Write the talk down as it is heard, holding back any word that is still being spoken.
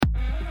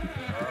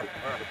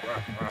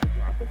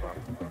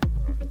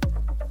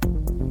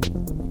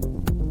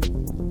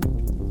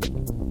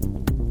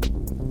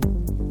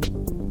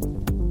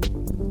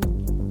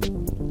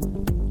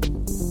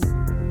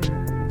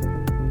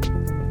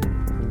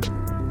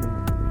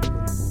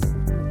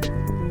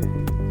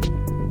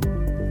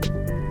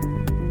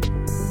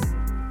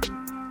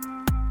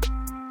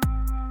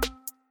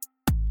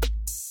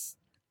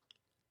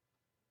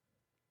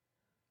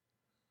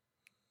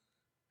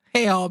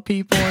Hey, all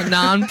people and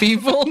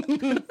non-people.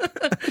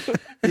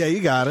 Yeah,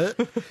 you got it.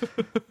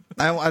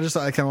 I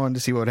kind of wanted to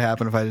see what would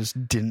happen if I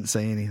just didn't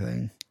say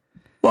anything.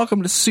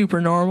 Welcome to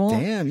Super Normal.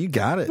 Damn, you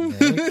got it,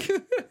 Nick.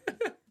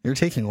 You're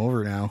taking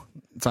over now.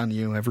 It's on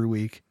you every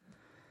week.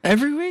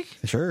 Every week?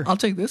 Sure. I'll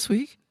take this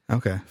week.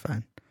 Okay,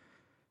 fine.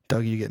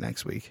 Doug, you get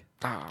next week.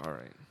 All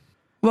right.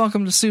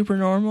 Welcome to Super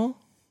Normal,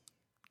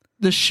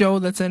 the show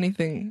that's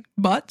anything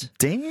but.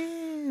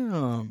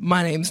 Damn.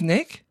 My name's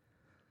Nick.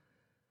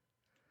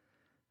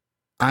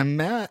 I'm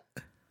Matt.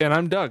 And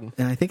I'm Doug.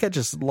 And I think I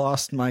just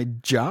lost my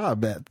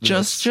job at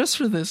this. Just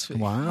for this week.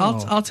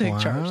 Wow. I'll take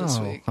charge this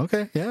week.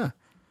 Okay, yeah.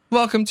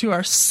 Welcome to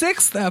our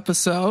 6th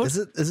episode. Is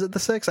it the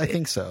 6th? I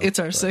think so. It's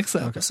our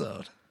 6th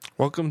episode.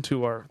 Welcome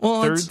to our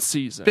Well, third it's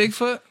season.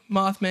 Bigfoot,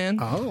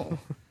 Mothman, Oh,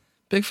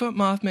 Bigfoot,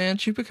 Mothman,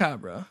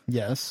 Chupacabra,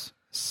 yes.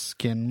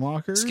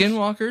 Skinwalkers?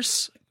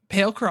 Skinwalkers,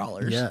 Pale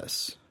Crawlers.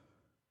 Yes.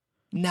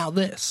 Now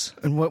this.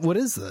 And what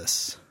is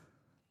this?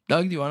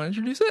 Doug, do you want to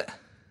introduce it?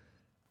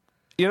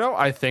 You know,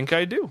 I think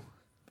I do.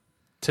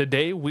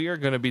 Today we are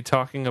going to be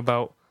talking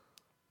about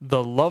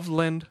the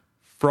Loveland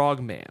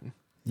Frogman.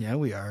 Yeah,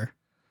 we are.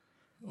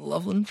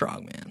 Loveland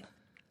Frogman.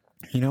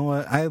 You know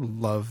what? I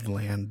love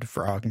Land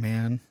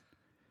Frogman.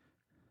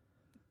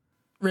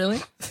 Really?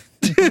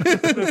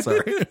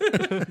 Sorry.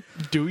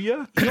 Do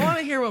ya? You want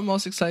to hear what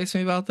most excites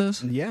me about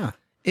this? Yeah.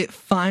 It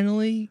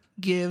finally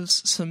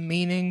gives some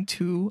meaning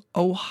to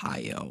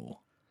Ohio.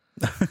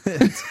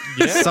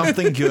 Yeah.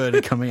 Something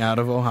good coming out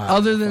of Ohio.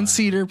 Other than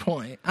Cedar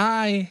Point.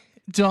 I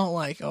don't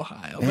like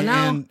Ohio. But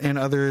now, and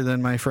other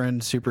than my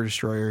friend Super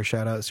Destroyer,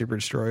 shout out Super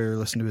Destroyer,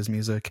 listen to his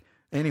music.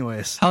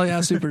 Anyways, hell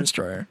yeah, Super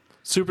Destroyer.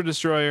 Super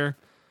Destroyer,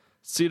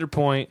 Cedar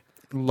Point,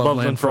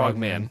 Loveland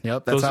Frogman.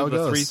 Yep, that's Those how are it the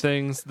goes. three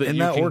things that In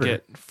you that can order.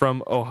 get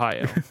from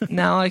Ohio.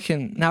 Now I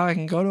can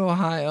go to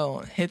Ohio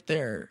and hit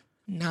their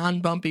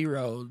non-bumpy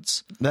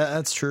roads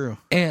That's true.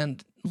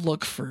 and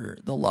look for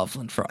the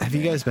Loveland Frogman. Have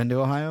you guys been to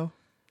Ohio?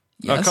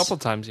 Yes. A couple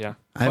times, yeah.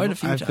 Quite a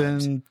few I've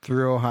times. been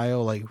through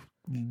Ohio like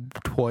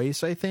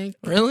twice, I think.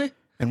 Really?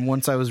 And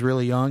once I was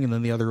really young, and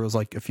then the other was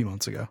like a few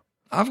months ago.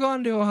 I've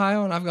gone to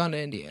Ohio and I've gone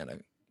to Indiana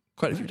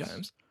quite a few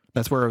times.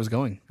 That's where I was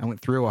going. I went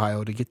through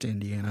Ohio to get to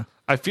Indiana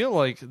I feel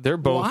like they're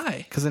both.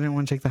 Why? because I didn't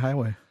want to take the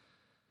highway.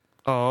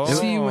 Oh.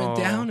 So you went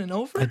down and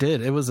over? I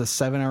did. It was a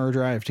 7-hour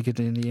drive to get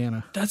to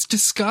Indiana. That's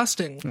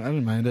disgusting. I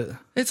didn't mind it.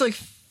 It's like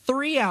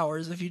 3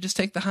 hours if you just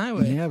take the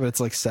highway. Yeah, but it's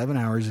like 7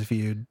 hours if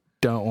you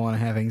don't want to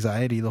have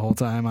anxiety the whole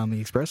time on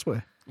the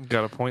expressway.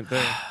 Got a point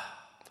there.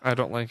 I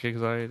don't like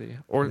anxiety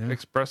or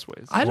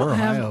expressways. I don't Or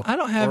have Ohio.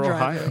 Or driver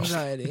Ohio.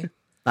 anxiety.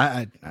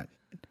 I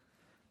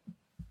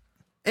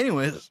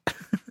Anyways,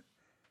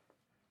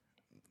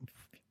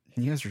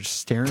 you guys are just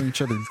staring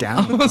each other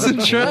down. I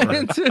wasn't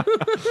trying to.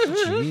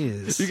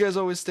 Jeez. You guys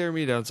always stare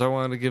me down, so I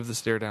wanted to give the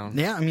stare down.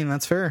 Yeah, I mean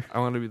that's fair. I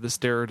want to be the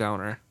stare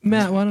downer.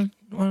 Matt, why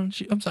don't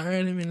you? I'm sorry, I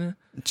didn't mean to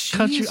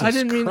cut you. Jesus I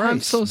didn't mean. I'm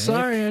Christ, so Nick.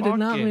 sorry. I did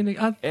not Fucking mean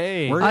to.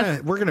 Hey.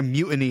 We're gonna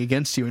mutiny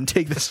against you and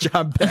take this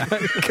job back.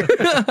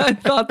 I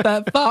thought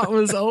that thought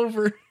was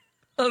over.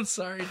 I'm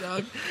sorry,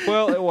 Doug.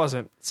 Well, it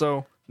wasn't.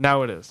 So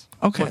now it is.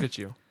 Okay. Look at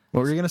you.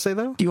 What were you gonna say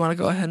though? Do you want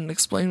to go ahead and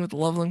explain what the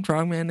Loveland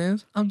Frogman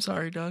is? I'm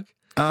sorry, Doug.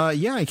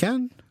 Yeah, I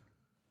can.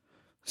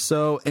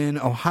 So in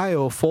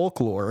Ohio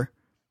folklore,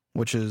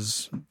 which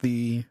is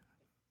the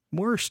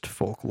worst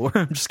folklore,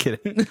 I'm just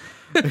kidding.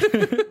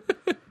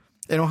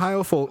 In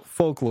Ohio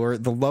folklore,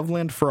 the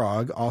Loveland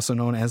Frog, also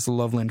known as the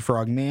Loveland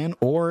Frogman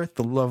or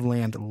the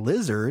Loveland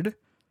Lizard,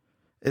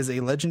 is a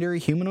legendary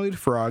humanoid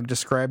frog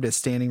described as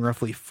standing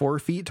roughly 4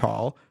 feet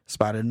tall,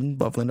 spotted in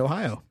Loveland,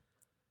 Ohio.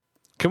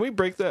 Can we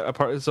break that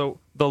apart? So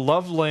the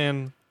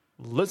Loveland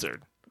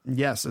Lizard.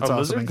 Yes, it's A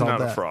also been lizard's called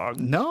not a that. frog.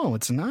 No,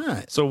 it's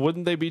not. So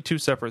wouldn't they be two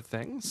separate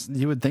things?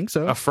 You would think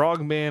so. A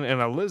frogman and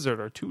a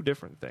lizard are two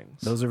different things.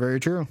 Those are very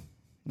true.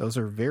 Those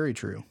are very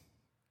true.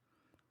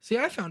 See,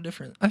 I found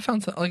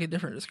like a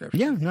different description.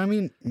 Yeah, no, I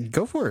mean,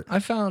 go for it. I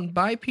found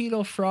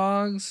bipedal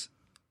frogs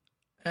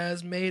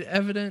as made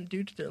evident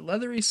due to their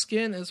leathery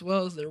skin as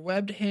well as their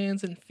webbed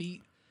hands and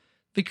feet.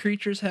 The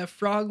creatures have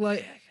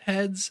frog-like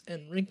heads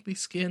and wrinkly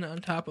skin on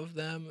top of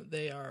them.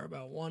 They are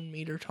about 1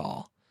 meter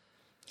tall.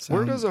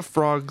 Where does a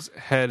frog's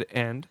head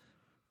end?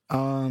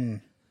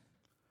 Right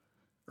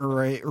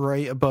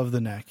above the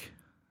neck.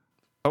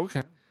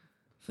 Okay.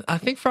 I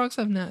think frogs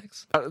have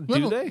necks.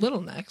 Do they?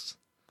 Little necks.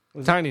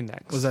 Tiny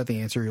necks. Was that the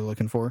answer you're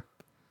looking for?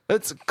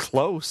 It's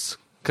close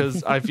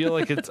because I feel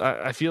like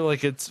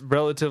it's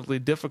relatively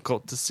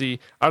difficult to see.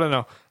 I don't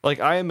know. Like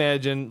I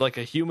imagine like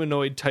a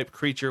humanoid type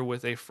creature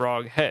with a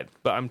frog head,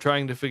 but I'm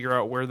trying to figure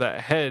out where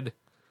that head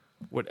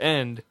would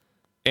end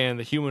and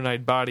the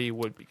humanoid body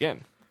would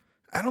begin.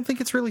 I don't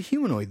think it's really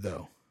humanoid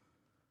though.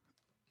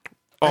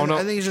 Oh I no!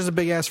 think it's just a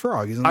big ass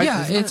frog. Isn't it?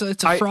 Yeah, Isn't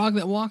it's a frog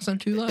that walks on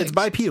 2 legs. It's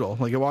bipedal,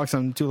 like it walks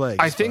on 2 legs.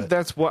 I think but-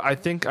 that's what I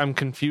think. I'm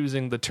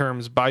confusing the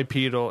terms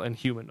bipedal and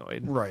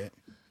humanoid. right.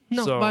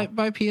 No, So-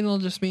 bipedal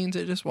just means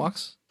it just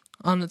walks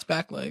on its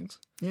back legs.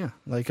 Yeah,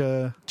 like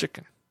a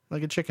Chicken,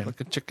 chicken. like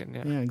a chicken.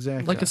 Yeah, Yeah,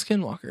 exactly. Like a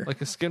skinwalker.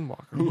 like a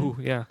skinwalker. Ooh,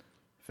 yeah.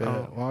 If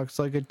it walks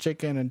like a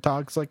chicken and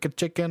talks like a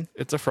chicken,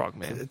 It's a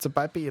frogman. it's a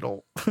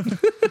bipedal.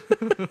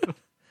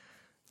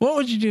 What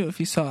would you do if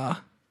you saw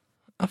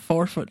a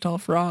 4-foot tall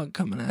frog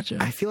coming at you?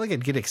 I feel like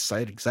I'd get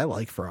excited because I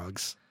like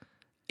frogs.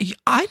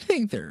 I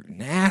think they're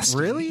nasty.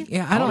 Really?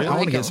 Yeah, I don't I want like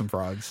to them. get some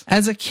frogs.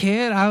 As a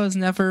kid, I was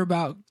never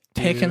about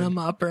picking Dude. them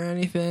up or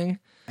anything.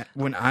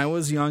 When I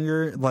was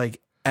younger, like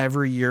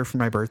every year for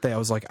my birthday, I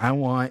was like, I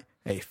want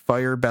a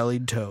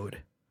fire-bellied toad.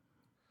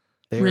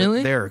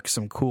 Really? They're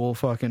some cool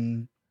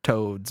fucking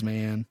toads,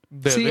 man.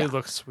 See, They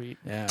look sweet.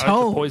 Yeah. I like the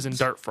Toads. poison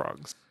dart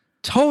frogs.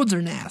 Toads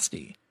are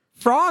nasty.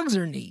 Frogs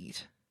are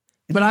neat.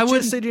 But I Just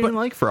wouldn't said you but didn't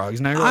like frogs.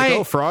 Now you're like,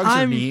 oh, frogs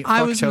are neat. I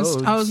Fuck was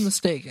toads. I was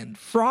mistaken.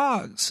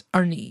 Frogs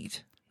are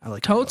neat. I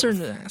like Toads them are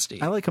both.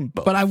 nasty. I like them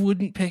both. but I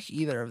wouldn't pick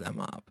either of them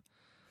up.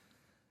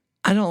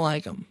 I don't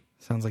like them.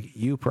 Sounds like a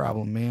you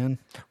problem, man.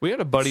 We had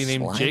a buddy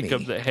named Slimy.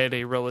 Jacob that had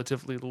a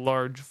relatively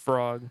large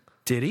frog.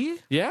 Did he?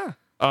 Yeah.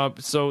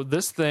 So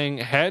this thing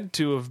had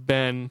to have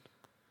been,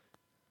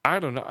 I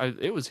don't know.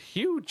 It was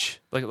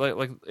huge. Like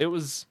it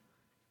was.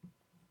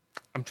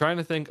 I'm trying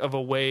to think of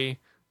a way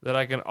that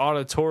I can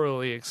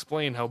auditorily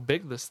explain how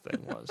big this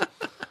thing was.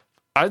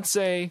 I'd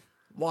say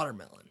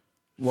Watermelon.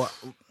 What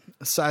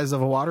size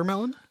of a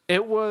watermelon?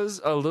 it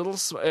was a little.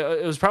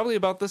 It was probably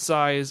about the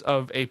size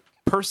of a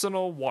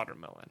personal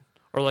watermelon,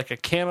 or like a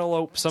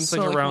cantaloupe,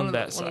 something So, like, around one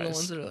that of the, One of the size.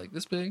 ones that are like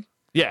this big.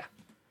 Yeah.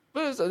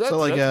 But that's, So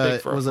like that's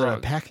big for was it a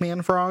frog.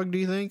 Pac-Man frog, do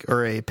you think?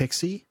 Or a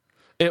pixie?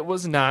 It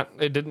was not.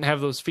 It didn't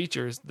have those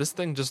features. This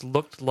thing just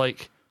looked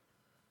like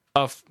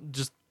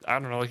just I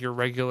don't know, like your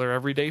regular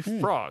everyday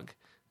frog,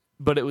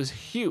 but it was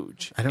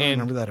huge. I don't and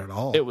remember that at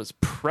all. It was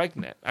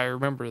pregnant. I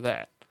remember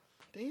that.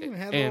 They even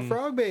had and- little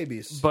frog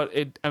babies. But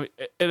it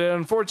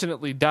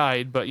unfortunately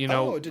died. But you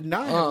know, Oh, it did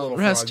not have Oh, little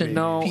rest frog in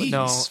babies.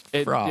 no. Peace,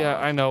 It, frog. yeah,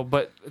 I know.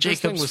 But this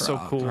thing Jacob's was so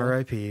frog. cool.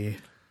 R.I.P.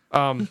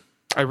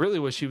 I really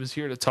wish he was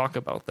here to talk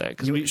about that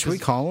because Should we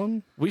call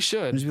him? we And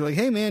should. just be like,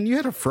 hey man, you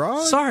had a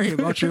frog? Sorry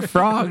about your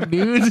frog,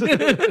 dude.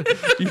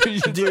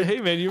 Dude,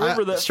 hey man, you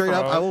remember that Straight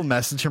frog? up, I will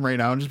message him right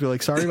now and just be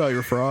like, sorry about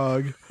your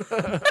frog.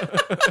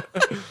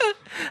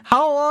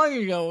 How long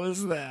ago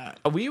was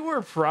that? We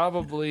were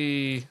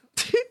probably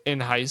in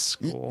high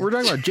school. We're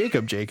talking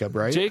about Jacob,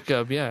 right?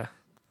 Jacob, yeah.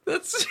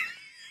 That's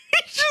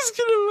he's just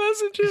gonna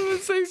message him and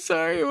say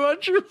sorry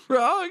about your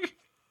frog.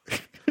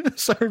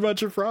 Sorry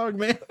about your frog,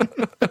 man.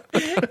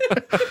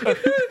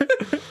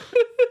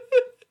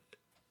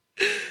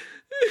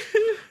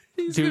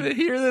 He's Dude. gonna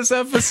hear this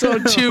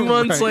episode 2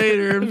 months Right.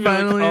 later and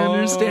finally like,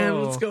 understand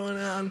oh. what's going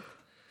on.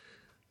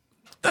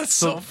 That's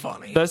so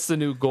funny. That's the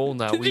new goal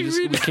now. Did you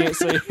read can't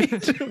say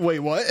Wait,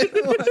 what?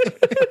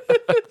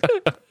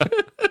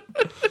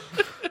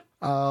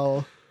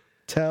 I'll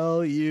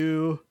tell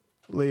you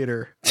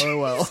later. Oh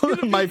well.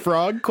 My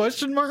frog?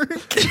 Question mark.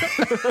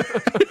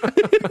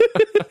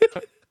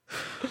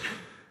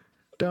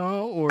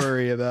 Don't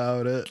worry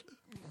about it.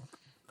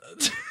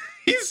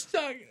 He's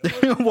talking.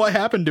 What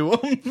happened to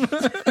him?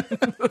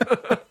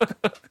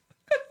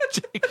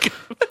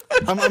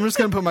 I'm just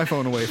gonna put my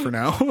phone away for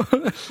now.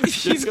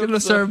 He's gonna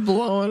start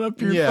blowing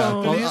up your Yeah.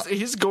 phone. Well,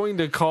 he's going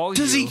to call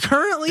Does you. he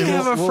currently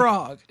have a well-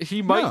 frog?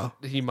 He might. No.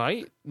 He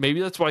might.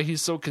 Maybe that's why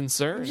he's so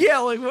concerned. Yeah,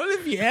 like what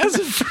if he has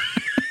a frog?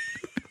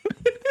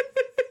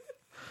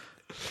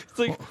 It's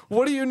like,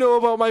 what do you know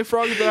about my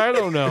frog that I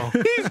don't know?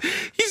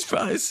 He's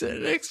probably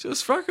sitting next to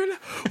his frog right now.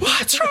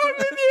 What's wrong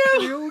with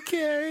you? You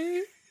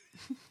okay?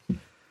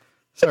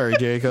 Sorry,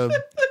 Jacob.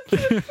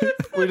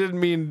 We didn't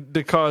mean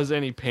to cause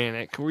any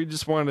panic. We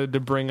just wanted to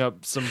bring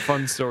up some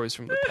fun stories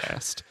from the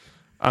past.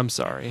 I'm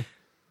sorry.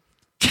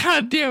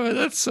 God damn it,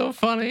 that's so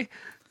funny.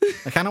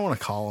 I kind of want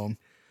to call him.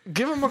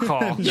 Give him a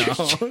call.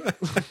 No,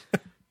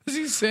 Is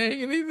he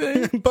saying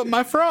anything? but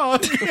my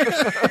frog.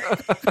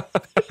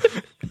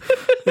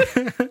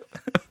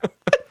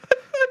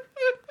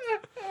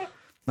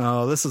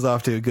 Oh, this is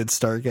off to a good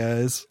start,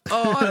 guys.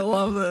 Oh, I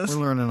love this.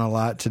 We're learning a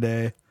lot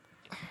today.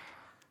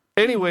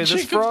 Anyway, this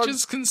Jacob's frog.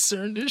 just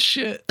concerned as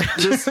shit.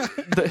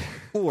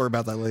 We'll worry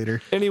about that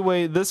later.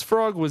 Anyway, this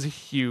frog was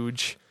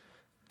huge,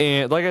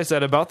 and like I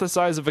said, about the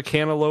size of a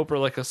cantaloupe or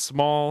like a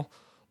small,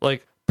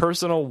 like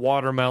personal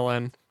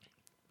watermelon.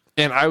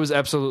 And I was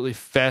absolutely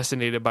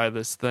fascinated by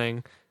this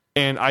thing.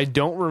 And I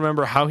don't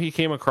remember how he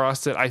came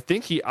across it. I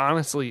think he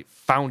honestly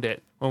found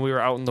it when we were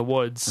out in the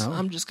woods. Oh.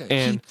 I'm just gonna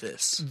And- keep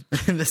this.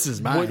 This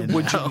is mine.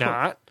 Would you now.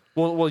 not?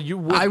 Well, you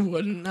would. I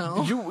wouldn't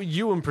know.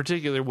 You in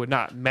particular would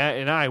not. Matt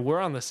and I, we're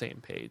on the same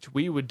page.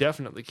 We would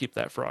definitely keep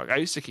that frog. I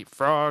used to keep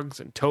frogs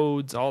and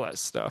toads, all that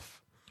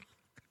stuff.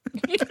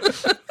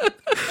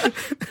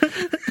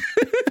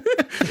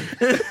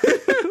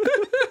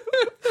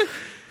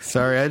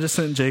 Sorry, I just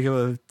sent Jacob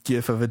a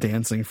gif of a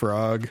dancing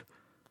frog.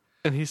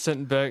 And he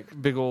sent back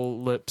big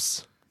old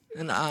lips.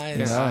 And eyes.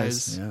 Yeah. Nice.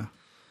 Eyes. Yeah.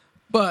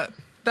 But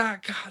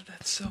that God,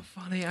 that's so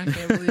funny. I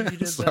can't believe you did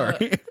that.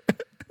 Sorry.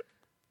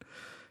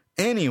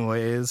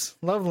 Anyways,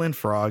 Loveland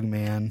Frog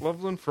Man.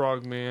 Loveland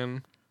Frog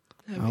Man.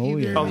 Have Oh,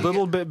 either yeah. A of you-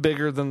 little bit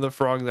bigger than the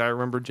frog that I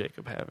remember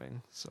Jacob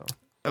having. So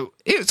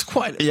It was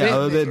quite a Yeah, bit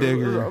a bit bigger.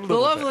 bigger. A The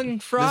little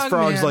Loveland Frog This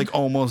frog's Man, like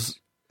almost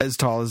as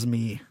tall as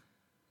me.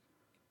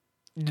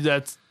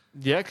 That's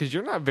because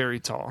you're not very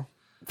tall.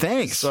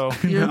 Thanks. So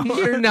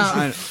You're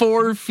not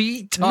 4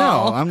 feet no,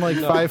 tall. I'm like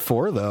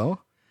 5'4" though.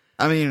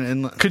 I mean,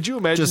 and could you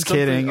imagine? just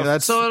kidding. something-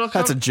 That's So it'll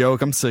that's a come-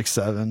 joke. I'm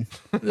 6'7".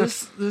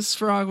 This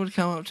frog would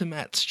come up to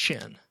Matt's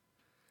chin.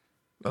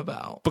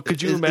 About. But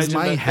could you Is imagine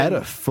my that head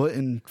thing- a foot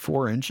and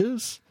 4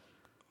 inches?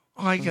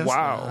 Oh, I guess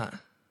Wow. not.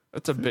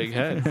 That's a big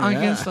head. I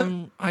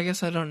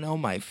guess I don't know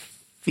my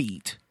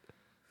feet.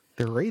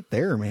 They're right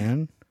there,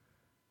 man.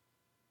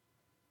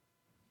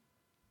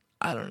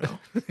 I don't know.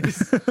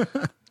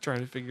 Trying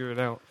to figure it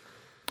out.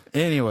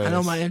 Anyways, I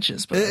know my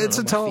inches, but I don't it's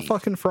know a my tall feet.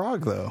 fucking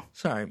frog, though.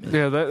 Sorry, man.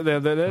 Yeah,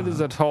 that is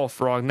a tall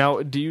frog.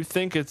 Now, do you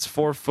think it's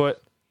 4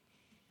 foot?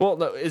 Well,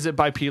 no, is it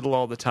bipedal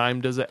all the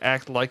time? Does it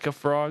act like a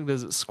frog?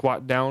 Does it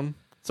squat down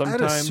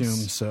sometimes? I'd assume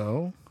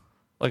so.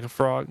 Like a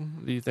frog?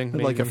 Do you think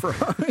maybe? Like a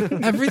frog.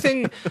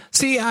 Everything.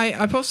 See,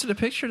 I posted a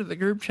picture to the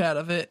group chat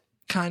of it,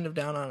 kind of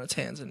down on its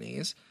hands and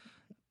knees.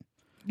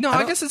 No, I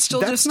don't- guess it's still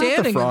that's just not the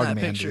standing in frog that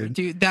man, picture, dude.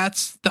 dude.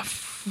 That's the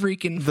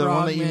freaking The frog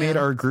one that you man. made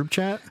our group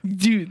chat?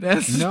 Dude,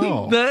 that's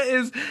No. that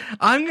is.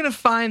 I'm gonna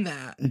find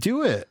that.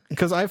 Do it.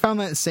 Because I found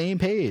that same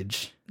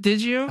page.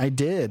 Did you? I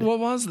did. What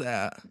was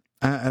that?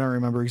 I don't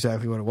remember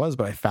exactly what it was,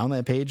 but I found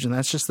that page, and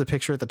that's just the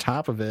picture at the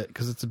top of it,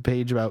 because it's a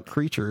page about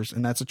creatures,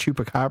 and that's a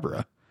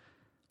chupacabra.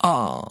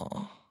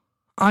 Oh,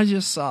 I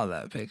just saw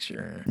that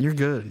picture. You're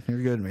good.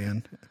 You're good,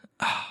 man.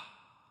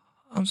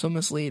 I'm so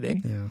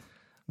misleading. Yeah.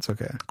 It's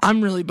okay.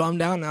 I'm really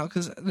bummed out now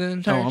because the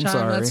entire I'm time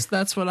sorry.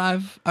 that's what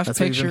I've That's what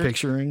you've been pictured.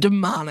 picturing?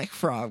 Demonic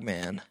frog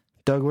man.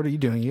 Doug, what are you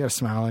doing? You got a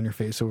smile on your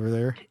face over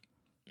there.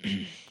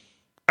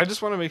 I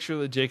just want to make sure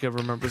that Jacob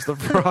remembers the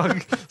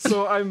frog.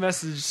 So I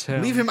messaged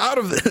him. Leave him out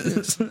of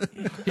this.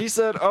 He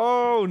said,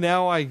 "Oh,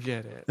 now I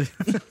get it."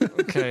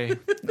 Okay.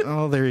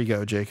 Oh, there you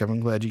go, Jacob.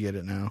 I'm glad you get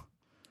it now.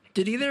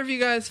 Did either of you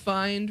guys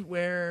find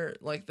where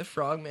like the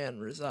frogman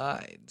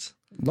resides?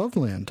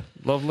 Loveland.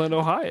 Loveland,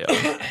 Ohio.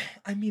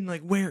 I mean,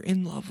 like where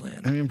in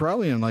Loveland? I mean,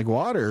 probably in like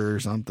water or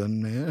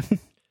something, man.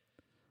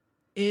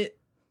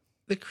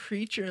 The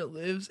creature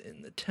lives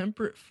in the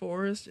temperate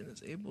forest and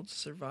is able to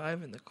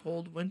survive in the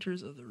cold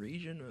winters of the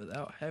region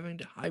without having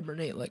to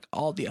hibernate like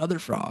all the other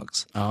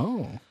frogs.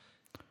 Oh.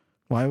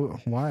 Why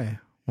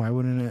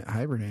wouldn't it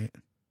hibernate?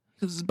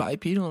 Because it's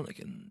bipedal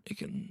and it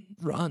can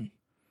run.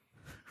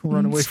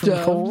 Run away from the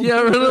Stuff. cold?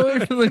 Yeah, run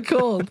away from the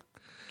cold.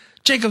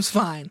 Jacob's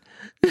fine.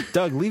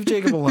 Doug, leave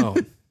Jacob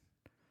alone.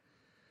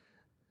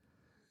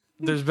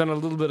 There's been a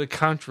little bit of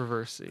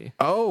controversy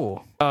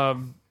Oh.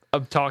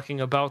 of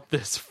talking about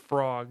this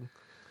frog.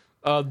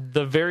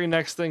 The very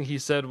next thing he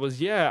said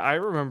was, "Yeah, I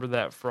remember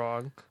that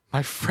frog.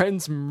 My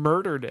friends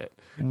murdered it,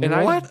 and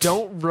I What?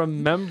 don't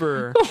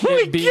remember my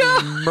it being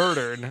God.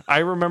 murdered. I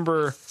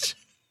remember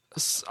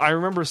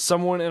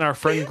someone in our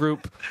friend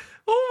group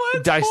Oh my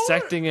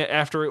dissecting it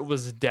after it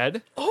was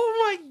dead. Oh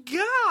my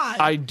god.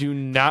 I do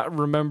not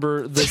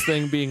remember this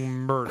thing being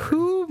murdered."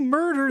 Who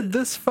murdered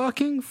this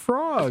fucking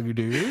frog,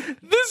 dude?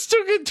 This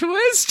took a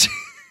twist.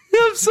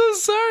 I'm so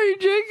sorry,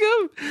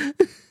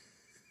 Jacob.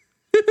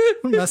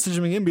 Message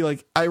him again and be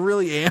like, I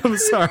really am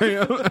sorry.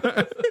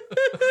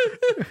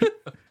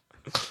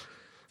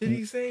 Did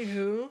he say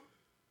who?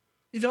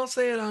 You don't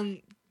say it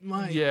on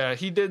mic. Yeah,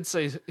 he did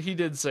say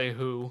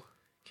who.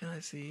 Can I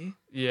see?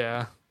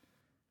 Yeah.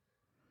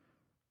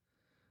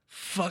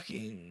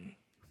 Fucking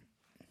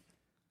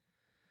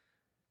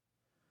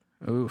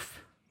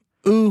Oof.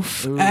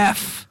 oof. Oof.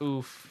 F.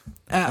 Oof.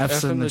 F.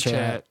 F's in the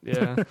chat.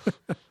 Yeah.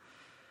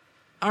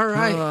 All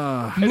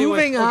right. Anyway,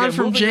 Moving on okay,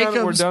 from moving on,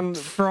 Jacob's we're done.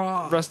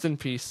 frog. Rest in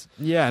peace.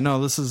 Yeah,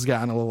 no, this has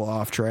gotten a little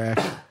off track.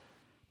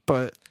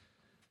 But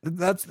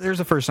there's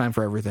a first time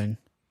for everything.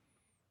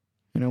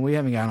 You know, we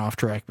haven't gotten off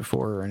track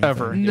before or anything.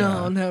 Ever.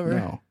 No, never.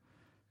 No.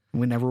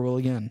 We never will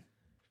again.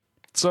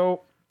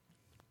 So,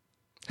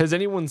 has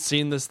anyone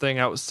seen this thing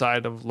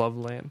outside of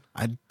Loveland?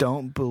 I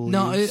don't believe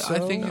No, so. I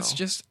think it's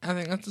just. I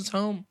think that's his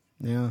home.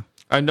 Yeah.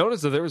 I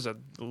noticed that there was a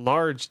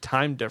large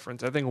time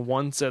difference. I think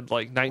one said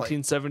like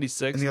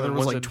 1976, And the other then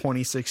was one like said-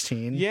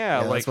 2016. Yeah,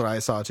 like- that's what I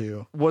saw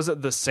too. was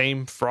it the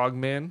same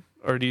frogman,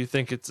 or do you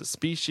think it's a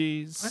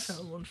species? I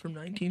found one from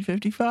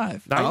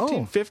 1955.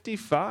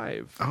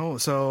 1955. Oh,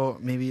 so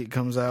maybe it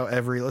comes out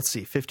every, let's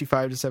see,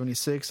 55 to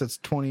 76, that's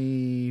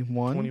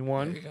 21.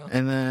 21. There you go.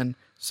 And then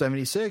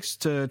 76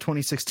 to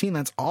 2016,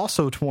 that's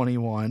also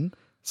 21.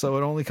 So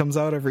it only comes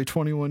out every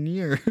 21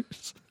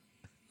 years.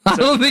 I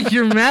don't think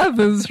your math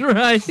is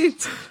right.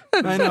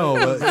 I know,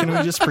 but can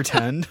we just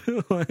pretend?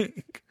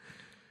 Like,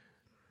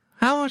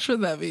 How much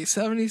would that be?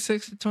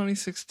 76 to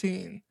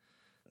 2016.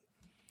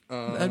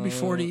 That'd be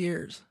 40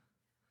 years.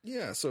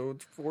 yeah, so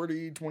it's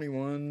 40,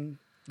 21.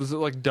 Was it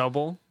like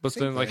double, but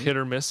Same then like thing. hit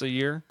or miss a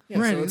year? Yeah,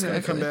 Right, so it's going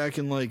to come exactly. back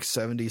in like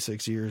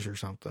 76 years or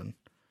something.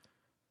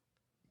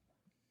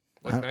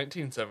 Like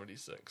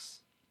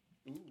 1976.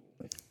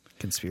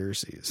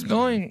 Conspiracies.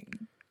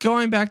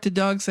 Going back to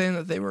Doug saying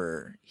that they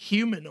were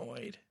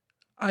humanoid,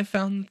 I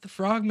found that the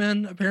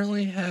frogmen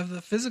apparently have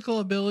the physical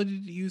ability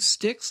to use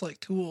sticks like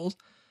tools,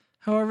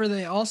 However,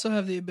 they also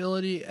have the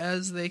ability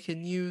as they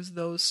can use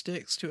those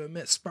sticks to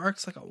emit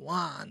sparks like a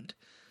wand.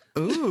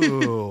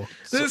 Ooh.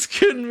 This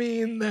could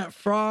mean that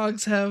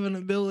frogs have an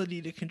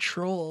ability to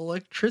control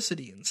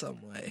electricity in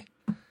some way.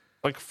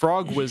 Like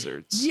frog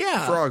wizards.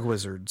 Yeah. Frog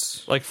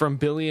wizards. Like from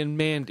Billy and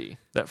Mandy,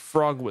 that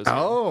frog wizard.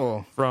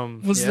 Oh.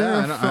 From Was there a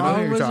I know frog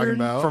who you're talking wizard?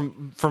 about.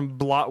 from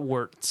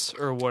Blotwerts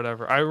or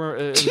whatever. I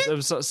remember it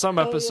was some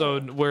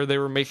episode where they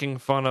were making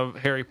fun of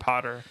Harry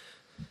Potter.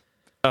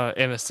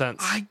 In a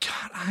sense, I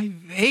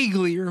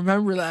vaguely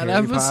remember that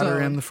Harry episode. Potter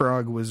and the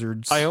Frog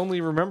Wizards. I only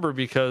remember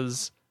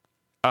because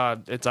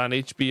it's on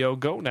HBO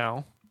Go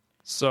now.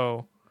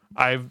 So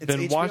I've been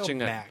HBO watching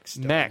Max,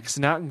 it. Doug. Max,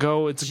 not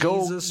Go. It's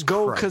Jesus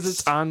Go because Christ.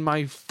 it's on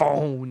my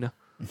phone.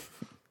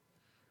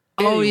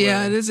 Oh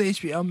yeah, Anyway. it is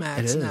HBO it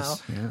Max is. now.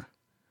 Yeah.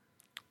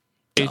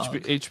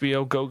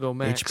 HBO Go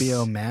Max.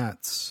 HBO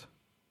Mats.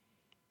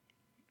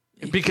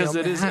 Because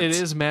HBO it Max.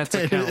 is Matt's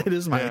account. It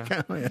is my Yeah.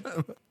 account.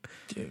 Yeah.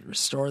 Dude,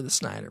 restore the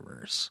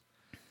Snyderverse.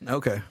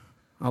 Okay.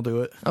 I'll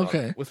do it.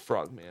 Okay. With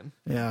Frogman.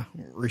 Yeah.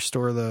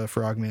 Restore the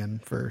Frogman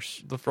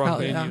first. The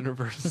Frogman yeah.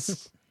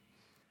 universe.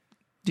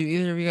 Do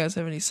either of you guys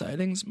have any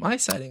sightings? My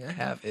sighting I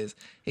have is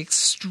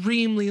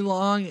extremely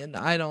long, and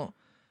I don't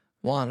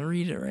want to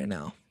read it right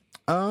now.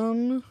 I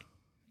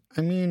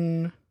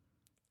mean,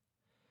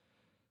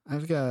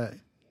 I've got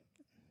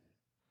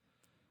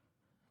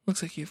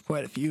Looks like you have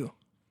quite a few.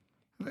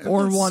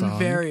 Or I've got one some.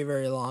 very,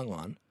 very long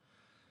one.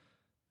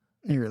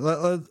 Here,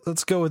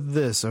 let's go with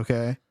this,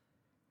 okay?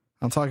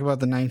 I'll talk about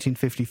the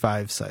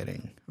 1955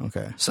 sighting.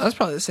 Okay. So that's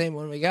probably the same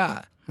one we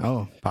got.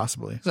 Oh,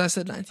 possibly. Because I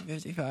said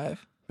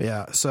 1955.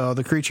 Yeah, so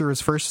the creature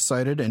was first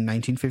sighted in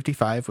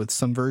 1955 with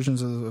some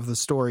versions of the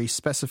story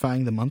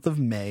specifying the month of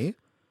May.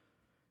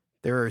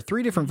 There are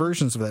 3 different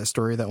versions of that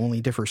story that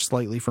only differ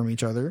slightly from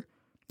each other.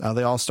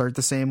 They all start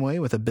the same way,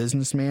 with a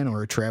businessman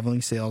or a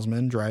traveling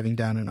salesman driving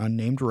down an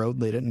unnamed road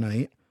late at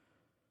night.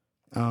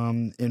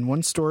 In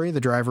one story,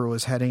 the driver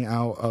was heading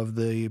out of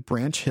the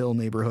Branch Hill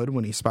neighborhood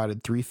when he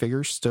spotted 3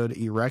 figures stood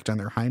erect on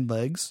their hind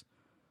legs,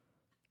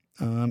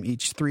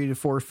 each 3 to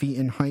 4 feet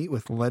in height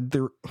with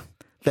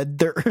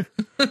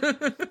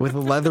with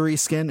leathery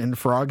skin and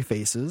frog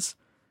faces.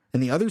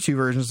 In the other 2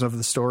 versions of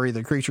the story,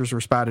 the creatures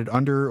were spotted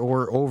under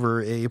or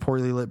over a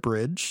poorly lit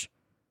bridge.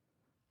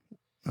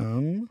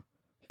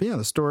 But yeah,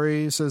 the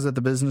story says that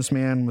the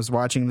businessman was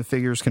watching the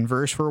figures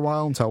converse for a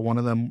while until one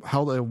of them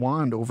held a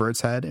wand over its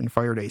head and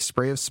fired a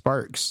spray of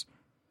sparks.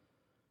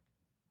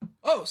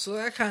 Oh, so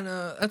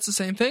that's the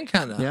same thing,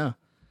 kind of. Yeah.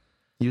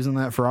 Using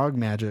that frog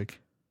magic.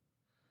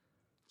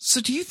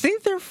 So do you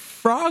think they're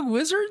frog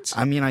wizards?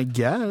 I mean, I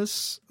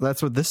guess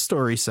that's what this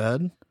story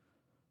said.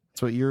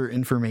 That's what your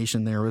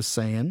information there was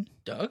saying.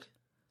 Doug?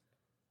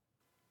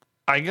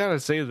 I gotta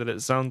say that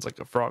it sounds like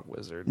a frog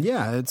wizard.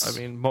 Yeah, it's. I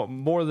mean,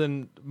 more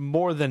than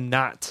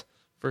not,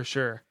 for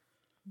sure.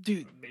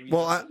 Dude.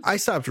 Well, I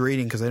stopped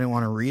reading because I didn't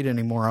want to read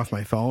anymore off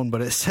my phone.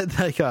 But it said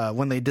like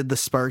when they did the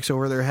sparks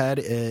over their head,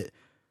 it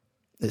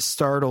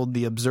startled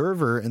the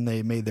observer and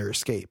they made their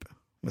escape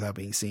without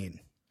being seen.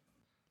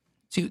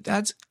 Dude,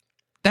 that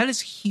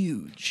is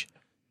huge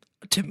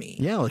to me.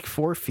 Yeah, like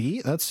 4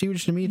 feet. That's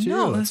huge to me too.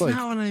 No, that's like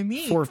not what I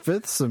mean.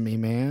 4/5 of me,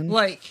 man.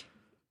 Like,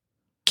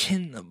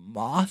 can the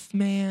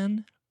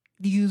Mothman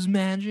use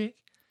magic?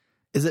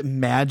 Is it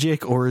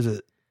magic or is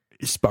it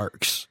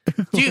sparks?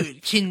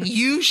 Dude, can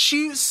you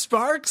shoot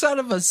sparks out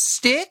of a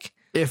stick?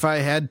 If I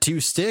had 2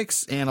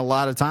 sticks and a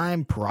lot of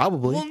time,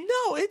 probably. Well,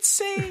 no, it's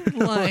saying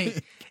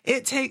like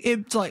it's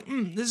like,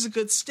 this is a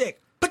good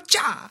stick.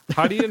 But-cha!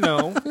 How do you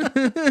know?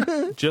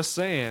 Just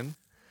saying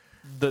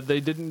that they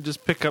didn't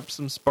just pick up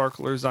some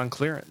sparklers on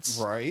clearance,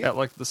 Right. At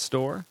like the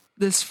store.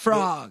 This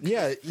frog.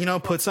 Yeah,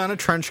 puts on a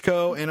trench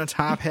coat and a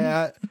top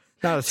hat.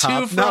 Not a 2 top,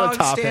 frogs not a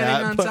top standing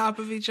hat. on but- top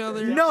of each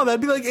other. No, that'd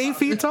be like 8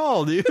 feet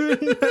tall, dude.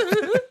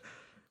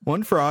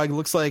 One frog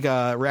looks like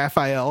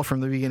Raphael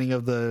from the beginning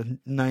of the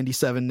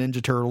 97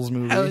 Ninja Turtles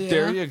movie. Hell yeah.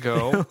 There you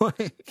go.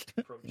 Like,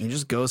 he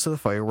just goes to the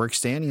fireworks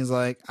stand. He's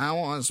like, I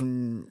want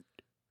some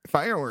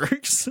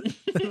fireworks.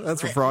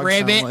 That's what frogs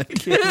Ribbit. sound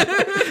like. Yeah.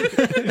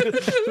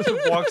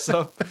 Walks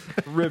up,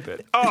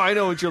 ribbit. Oh, I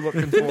know what you're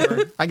looking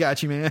for. I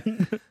got you,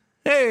 man.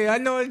 Hey, I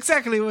know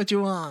exactly what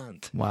you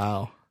want.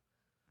 Wow.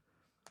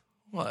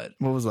 What?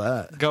 What was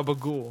that?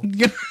 Gabagool.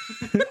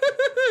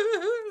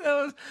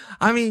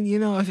 I mean,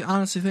 if you're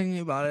honestly thinking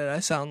about it, I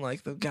sound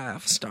like the guy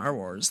off Star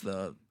Wars,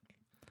 the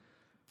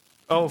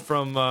Oh,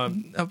 from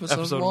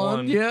episode, one.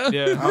 one. Yeah.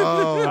 Yeah.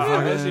 Oh,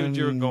 I see what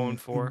you were going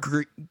for.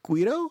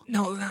 Guido?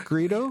 No, not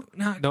Greedo?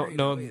 Not No, Greedo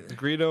no. either.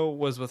 Greedo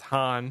was with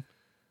Han,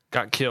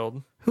 got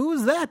killed. Who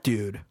was that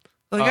dude?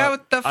 The guy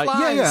with the I-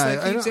 flies. Yeah,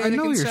 that I keeps know Anakin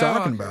who you're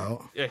talking Skywalker.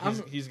 about. Yeah,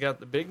 he's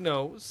got the big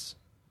nose,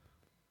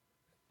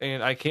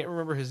 and I can't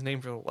remember his name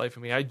for the life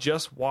of me. I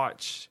just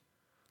watched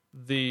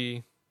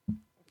the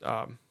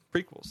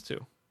prequels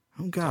too.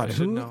 Oh I God,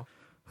 should know.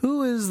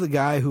 who is the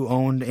guy who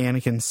owned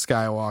Anakin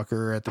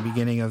Skywalker at the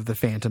beginning of the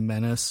Phantom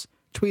Menace?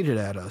 Tweeted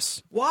at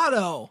us.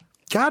 Watto.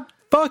 God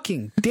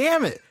fucking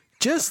damn it!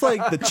 Just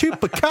like the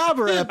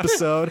Chupacabra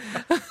episode.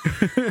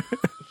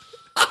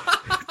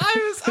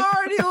 I was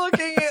already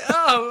looking it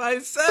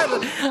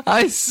up.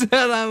 I said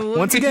I'm looking.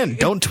 Once again,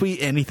 don't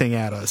tweet anything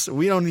at us.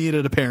 We don't need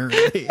it,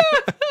 apparently.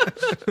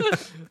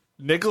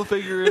 Nick will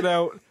figure it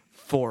out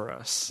for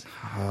us.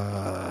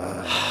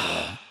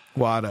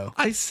 Watto.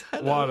 I said I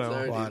Watto. was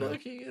already Watto.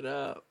 looking it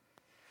up.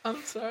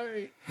 I'm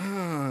sorry. I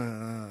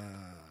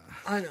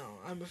know.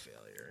 I'm a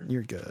failure.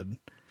 You're good.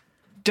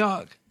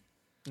 Doug,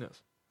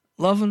 Yes.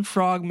 Love and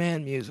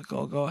Frogman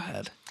musical. Go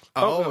ahead.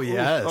 Oh,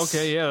 yes.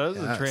 Okay, yeah, that's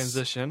a Yes.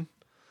 transition.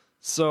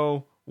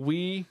 So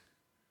we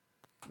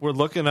were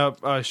looking up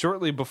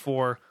shortly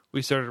before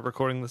we started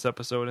recording this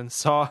episode and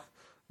saw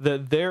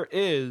that there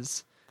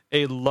is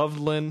a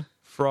Loveland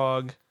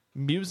Frog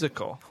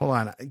musical. Hold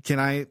on.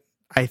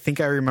 I think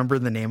I remember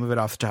the name of it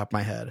off the top of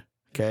my head.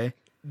 Okay.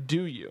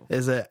 Do you?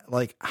 Is it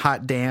like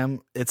Hot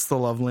Damn, It's the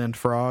Loveland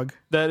Frog?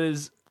 That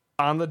is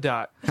on the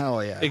dot.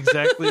 Hell yeah.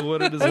 Exactly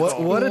what it is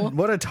called.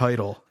 What a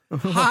title.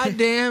 Hot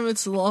damn,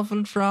 it's Love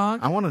and Frog.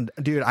 I want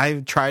to, dude,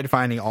 I tried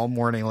finding all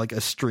morning like a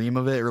stream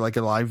of it or like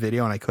a live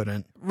video and I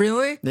couldn't.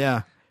 Really?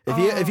 Yeah.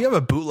 If you have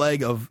a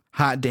bootleg of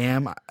Hot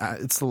Damn,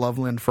 It's the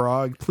Loveland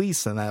Frog, please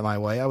send that my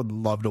way. I would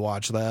love to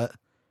watch that.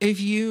 If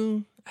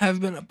you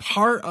have been a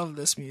part of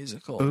this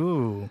musical,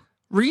 Ooh,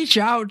 reach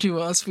out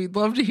to us. We'd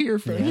love to hear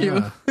from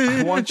yeah, you.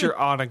 I want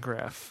your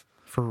autograph.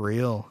 for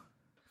real.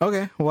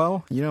 Okay,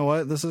 well, you know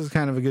what? This is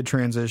kind of a good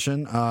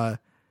transition.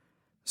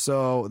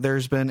 So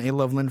there's been a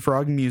Loveland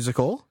Frog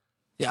musical,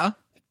 Yeah?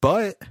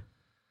 but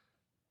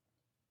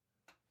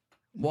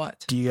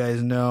What? do you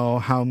guys know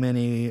how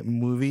many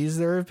movies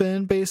there have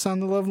been based on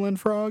the Loveland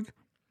Frog?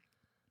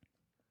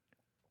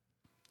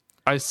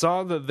 I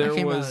saw that That there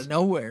came out was of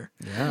nowhere.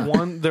 Yeah.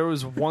 there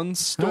was one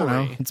I don't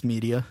know. story. It's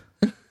media.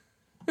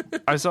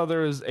 I saw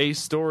there was a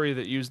story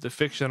that used a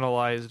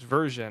fictionalized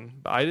version,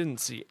 but I didn't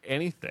see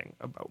anything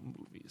about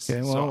movies.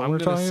 Okay, well, so I'm we're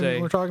going to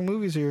say we're talking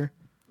movies here.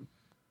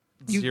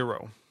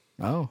 0.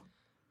 Oh,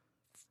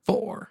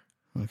 4.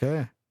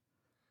 okay.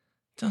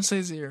 Don't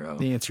say 0.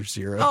 The answer's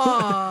 0.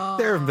 Oh,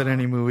 There haven't been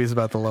any movies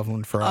about the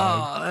Loveland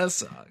Frog. oh, that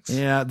sucks.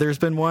 Yeah, there's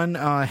been one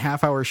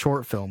half-hour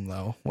short film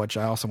though, which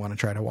I also want to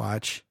try to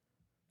watch.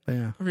 But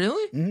yeah,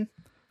 Really? don't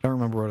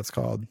remember what it's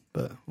called,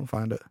 but we'll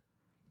find it.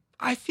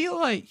 I feel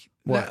like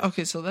What? that,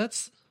 okay, so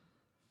that's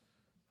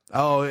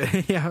Oh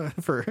yeah,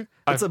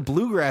 it's a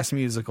bluegrass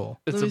musical.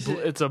 Let me see.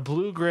 It's a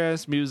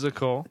bluegrass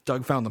musical.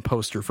 Doug found the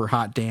poster for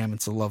Hot Damn,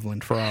 It's a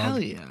Loveland Frog. hell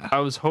yeah. I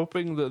was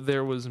hoping that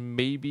there was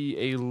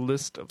maybe a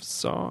list of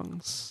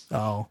songs.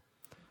 Oh,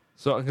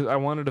 So 'cause I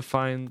wanted to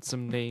find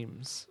some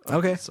names of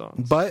okay. the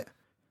songs. But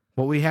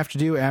what we have to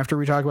do after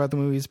we talk about the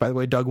movies, by the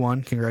way, Doug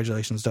won.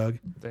 Congratulations, Doug.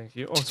 Thank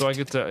you. Oh, so I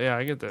get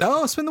to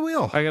Oh, spin the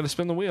wheel. I got to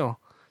spin the wheel.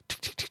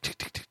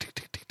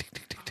 That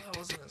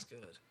wasn't as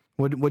good.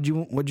 What'd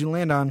you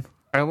land on?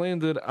 I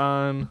landed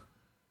on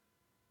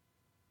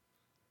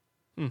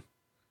You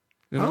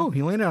know? Oh,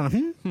 you landed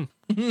on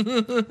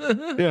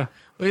Yeah.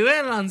 We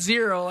landed on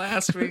 0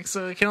 last week,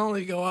 so it can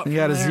only go up. You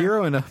got from a there.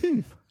 0 and a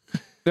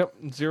Yep.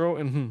 0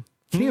 and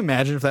Can you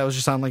imagine if that was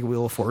just on like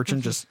Wheel of Fortune?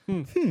 Just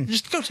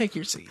Just go take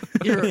your seat.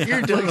 You're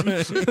done.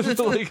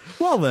 like,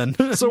 well then.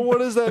 so what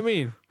does that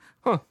mean?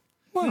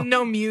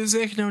 No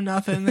music, no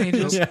nothing. They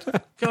just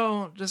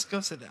go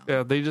sit down.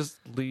 Yeah, they just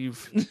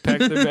leave, pack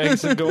their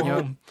bags, and go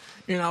home.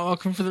 You're not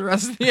welcome for the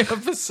rest of the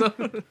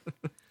episode.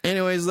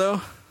 Anyways,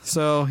 though,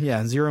 so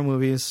yeah, 0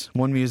 movies,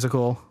 1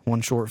 musical,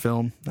 1 short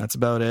film. That's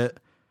about it.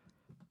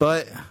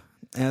 But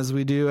as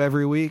we do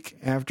every week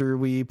after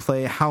we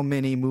play How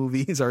Many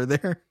Movies Are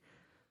There,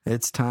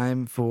 it's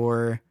time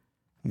for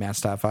Matt's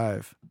Top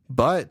 5.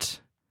 But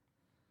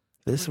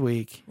this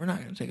week, We're not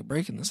going to take a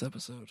break in this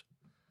episode.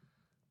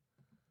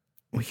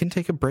 we can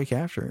take a break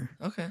after.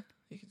 Okay.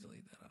 You can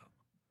delete that out.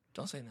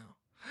 Don't say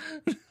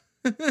no.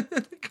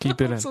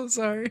 Keep it I'm in. so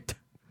sorry.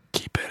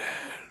 Keep it in.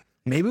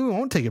 Maybe we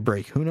won't take a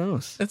break. Who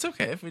knows? It's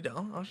okay if we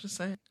don't. I was just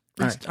saying.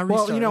 All right.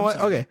 Well, you know I'm what?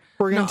 sorry. Okay.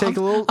 We're going to take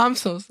a little. I'm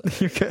so sorry.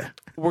 You're good.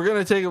 We're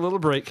gonna take a little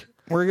break.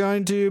 We're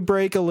going to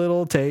break a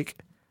little take.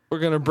 We're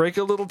gonna break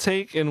a little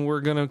take, and we're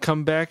gonna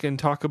come back and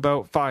talk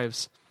about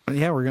fives.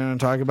 Yeah, we're going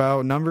to talk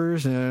about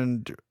numbers,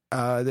 and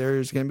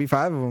there's going to be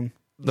 5 of them.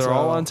 They're So,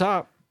 all on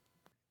top.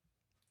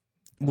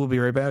 We'll be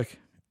right back.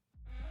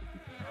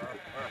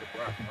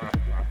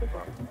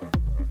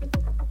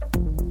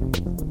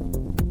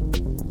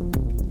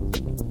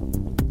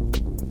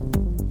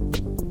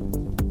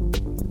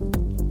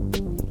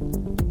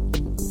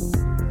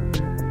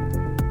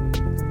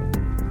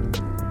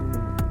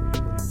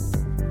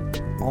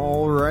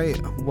 All right,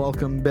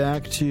 welcome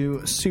back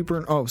to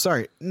Super. Oh,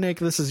 sorry, Nick.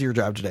 This is your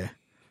job today.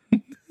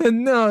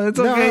 No, it's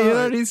okay. No, You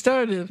already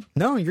started.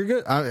 No, you're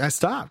good. I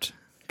stopped.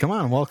 Come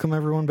on, welcome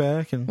everyone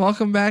back. And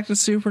Welcome back to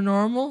Super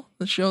Normal,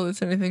 the show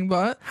that's anything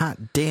but.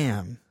 hot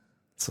damn,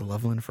 it's a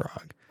Loveland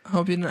Frog. I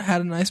hope you had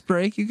a nice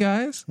break, you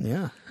guys.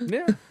 Yeah.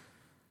 Yeah.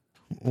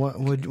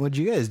 What'd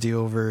you guys do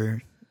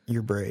over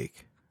your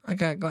break? I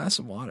got a glass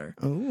of water.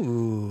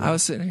 Ooh. I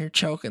was sitting here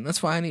choking.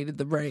 That's why I needed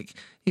the break.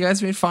 You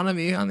guys made fun of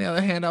me. On the other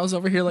hand, I was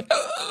over here like,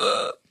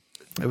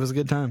 It was a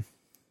good time.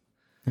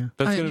 That's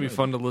I gonna be enjoyed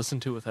fun to listen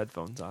to with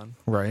headphones on.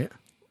 Right.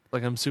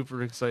 Like, I'm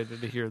super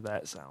excited to hear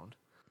that sound.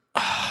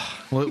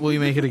 Will you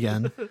make it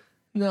again?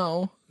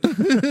 No.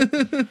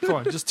 Come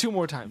on, just 2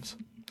 more times.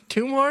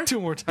 2 more? 2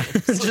 more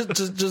times.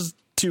 just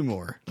 2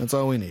 more. That's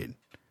all we need.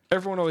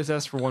 Everyone always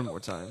asks for 1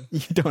 more time. You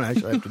don't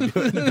actually have to do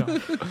it. No.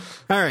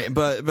 All right,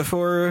 but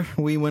before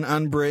we went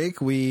on break,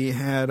 we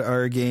had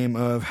our game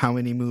of how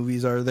many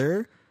movies are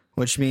there,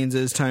 which means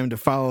it's time to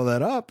follow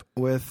that up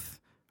with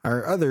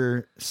our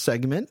other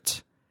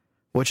segment,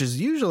 which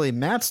is usually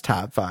Matt's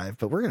top 5,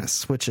 but we're going to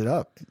switch it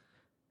up.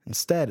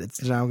 Instead,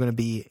 it's now going to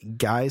be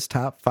Guys'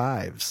 Top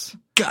 5s.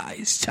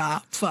 Guys,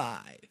 top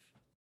 5.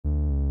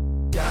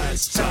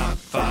 Guys Top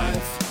 5.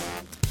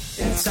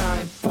 It's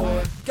time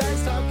for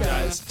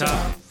Guys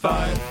Top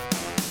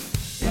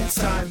 5. It's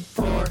time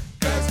for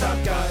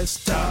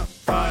Guys Top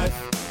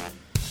 5.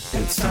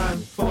 It's time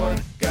for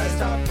Guys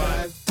Top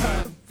 5.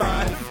 Top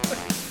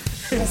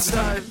 5. It's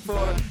time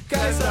for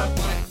Guys Top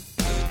 5.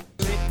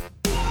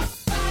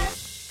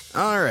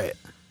 All right.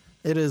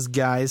 It is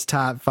Guys'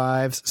 Top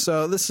 5s.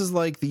 So this is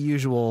like the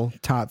usual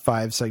top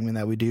 5 segment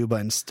that we do,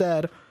 but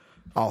instead,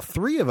 all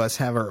 3 of us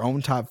have our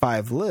own top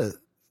 5 list.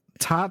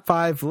 Top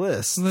 5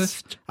 lists.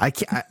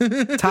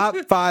 Top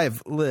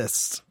 5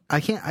 lists.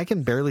 I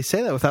can barely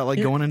say that without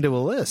going into a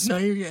list. No,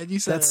 you're good. You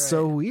said That's it right.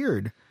 so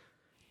weird.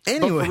 But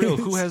Anyway, for real,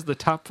 who has the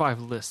top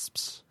 5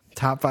 lisps?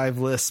 top 5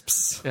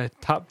 lisps? Yeah,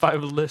 top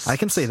 5 lists. I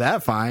can say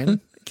that fine.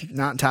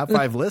 Not top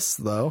 5 lists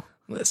though.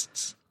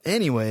 Lists.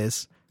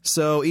 Anyways,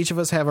 so each of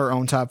us have our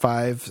own top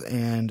 5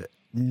 and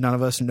none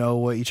of us know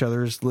what each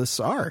other's lists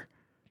are.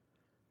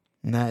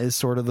 And that is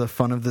sort of the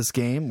fun of this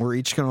game. We're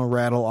each going to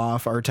rattle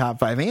off our top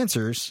 5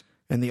 answers,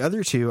 and the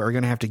other 2 are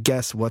going to have to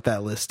guess what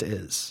that list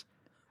is.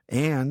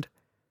 And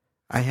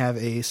I have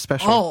a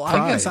special prize.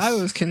 I guess I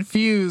was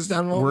confused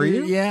on what Were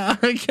you? Yeah,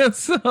 I guess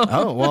so.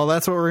 Oh, well,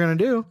 that's what we're going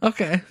to do.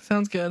 Okay,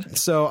 sounds good.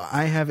 So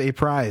I have a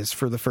prize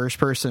for the first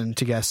person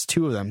to guess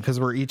 2 of them, because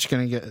we're each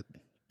going to get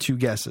 2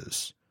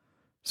 guesses.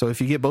 So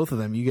if you get both of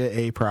them, you get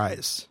a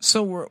prize.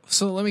 So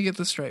let me get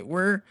this straight.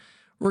 We're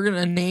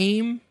gonna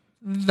name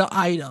the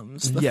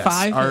items, the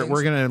 5 things.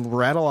 We're going to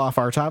rattle off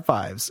our top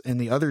 5s, and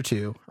the other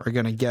 2 are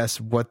going to guess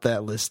what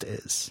that list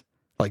is.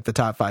 Like the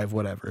top 5,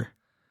 whatever.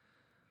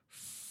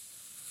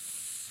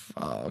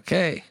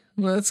 Okay,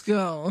 let's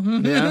go.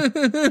 Yeah.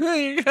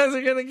 You guys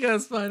are gonna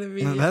guess mine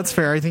immediately. That's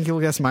fair. I think you'll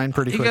guess mine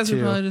pretty You quick, guys are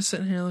too. probably just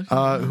sitting here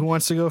looking. Who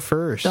wants to go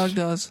first? Doug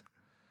does.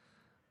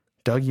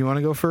 Doug, you want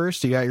to go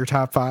first? You got your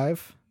top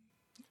 5?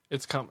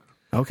 It's coming.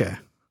 Okay.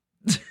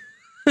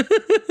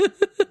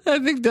 I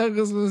think Doug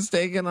was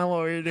mistaken on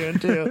what we were doing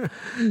too.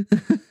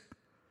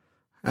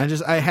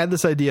 I had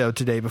this idea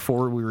today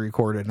before we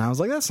recorded, and I was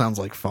like, that sounds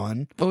like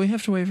fun. But we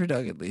have to wait for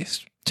Doug at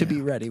least to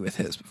be ready with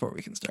his before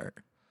we can start.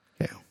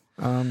 Okay.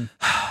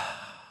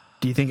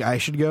 Do you think I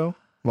should go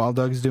while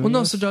Doug's doing Well, no.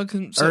 this? So Doug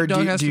can. Or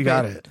Doug do has to you pay,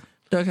 got it?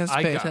 Doug has to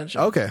I pay got it.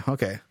 attention.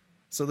 Okay.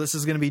 So this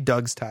is going to be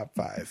Doug's top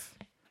 5.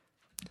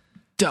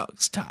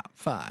 Doug's top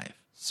 5.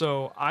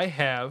 So I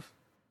have.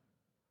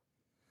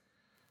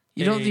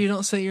 You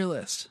don't say your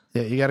list.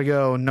 Yeah, you got to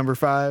go number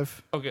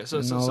 5. Okay, so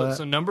And all that.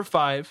 so number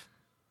 5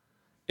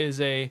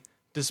 is a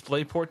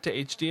DisplayPort to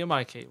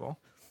HDMI cable.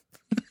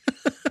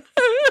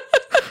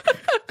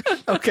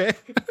 Okay.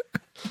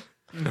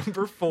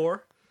 Number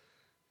 4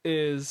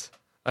 is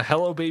a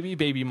Hello Baby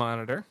baby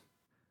monitor.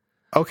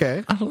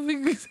 Okay. I don't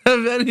think we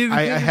have anything.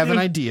 I have an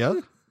idea.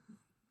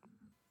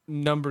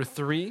 Number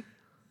 3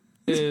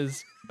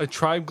 is a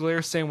Tribe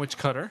Glare sandwich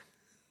cutter.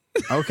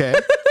 Okay.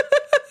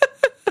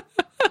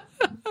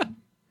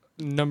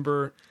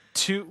 Number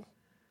 2.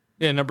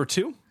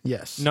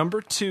 Yes.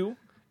 Number 2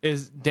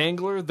 is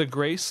Dangler the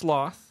Gray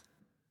Sloth.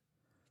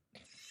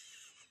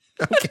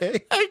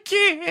 Okay. I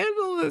can't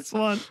handle this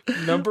one.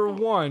 Number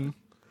 1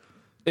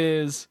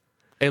 is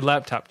a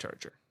laptop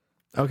charger.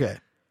 Okay.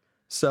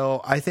 So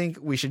I think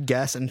we should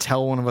guess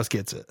until one of us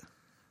gets it.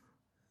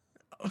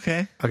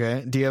 Okay.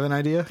 Okay. Do you have an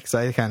idea? Because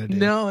I kind of do.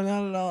 No,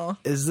 not at all.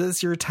 Is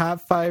this your top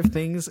 5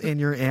 things in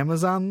your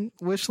Amazon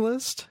wish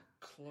list?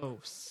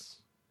 Close.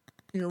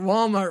 Your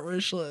Walmart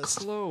wish list.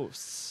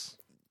 Close.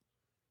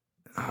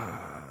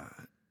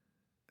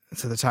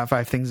 So the top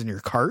 5 things in your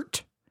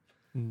cart?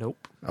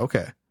 Nope.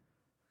 Okay.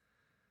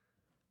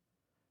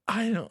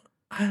 I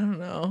don't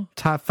know.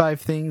 Top 5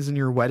 things in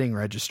your wedding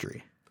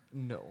registry?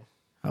 No.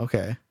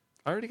 Okay.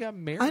 I already got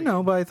married. I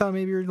know, but I thought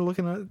maybe you were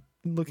looking at it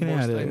or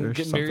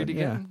Get something. married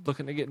again.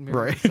 Looking to get married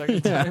Right. a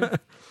second time.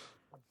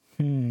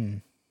 Yeah.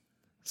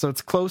 So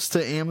it's close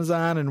to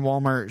Amazon and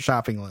Walmart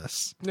shopping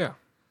lists. Yeah.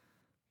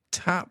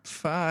 Top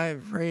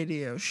 5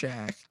 Radio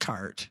Shack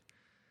cart.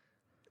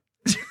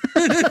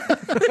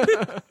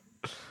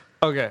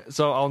 Okay,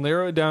 so I'll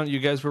narrow it down. You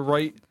guys were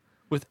right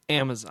with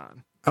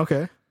Amazon.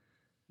 Okay.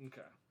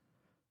 Okay.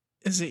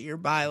 Is it your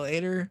buy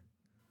later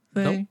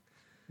thing?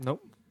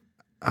 Nope.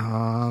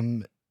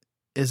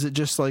 Is it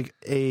just like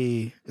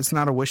it's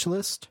not a wish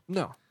list?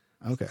 No.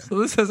 Okay. So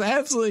this has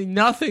absolutely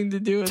nothing to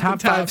do with Top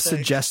the top 5 thing.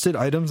 suggested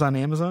items on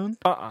Amazon?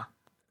 I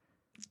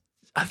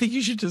think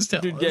you should just tell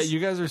Dude, us. yeah, you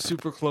guys are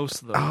super close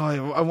though.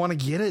 Oh, I want to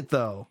get it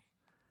though.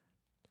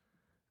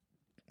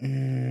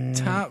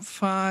 Top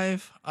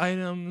 5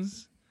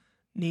 items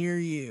near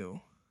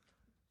you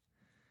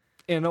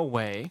In a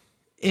way,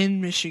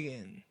 in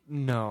Michigan.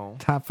 no.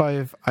 Top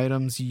 5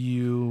 items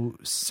you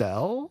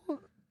sell?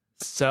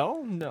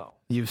 Sell? No.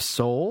 You've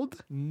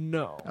sold?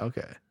 No.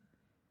 Okay.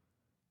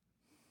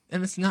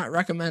 And it's not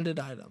recommended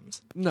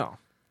items. No.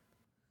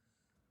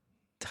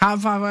 Top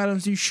 5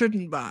 items you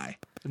shouldn't buy.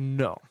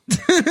 No.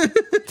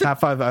 Top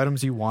 5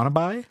 items you want to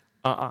buy?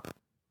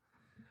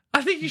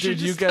 I think you should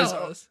Did you just guys-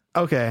 tell us.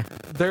 Okay.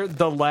 They're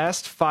the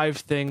last 5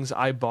 things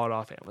I bought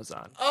off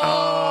Amazon.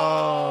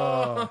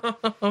 Oh,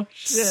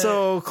 shit.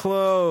 So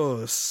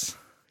close.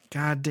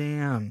 God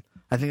damn.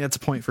 I think that's a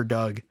point for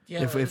Doug.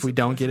 Yeah, if that's we a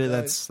don't point get for it,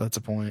 Doug. that's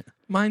a point.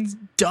 Mine's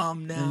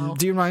dumb now.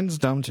 Dude, mine's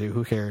dumb too.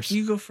 Who cares?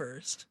 You go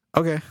first.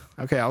 Okay,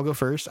 I'll go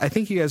first. I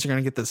think you guys are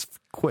gonna get this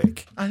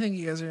quick. I think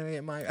you guys are gonna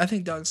get mine. I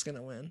think Doug's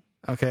gonna win.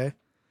 Okay.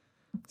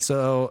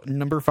 So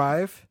number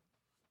 5,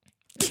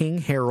 King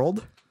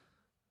Harold.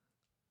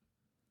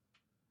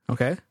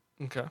 Okay.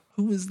 Okay.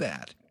 Who is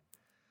that?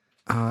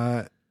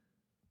 I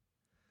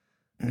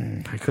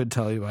could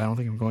tell you, but I don't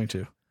think I'm going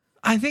to.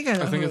 I think I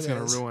know. I think who it's it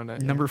going is. to ruin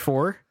it. Number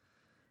 4,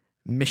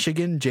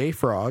 Michigan J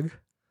Frog.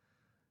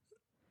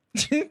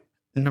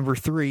 Number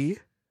 3,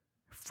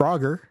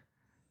 Frogger.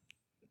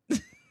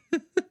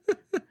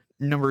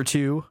 Number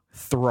 2,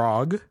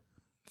 Throg.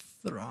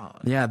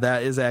 Throg. Yeah,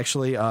 that is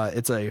actually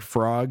it's a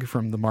frog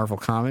from the Marvel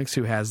Comics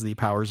who has the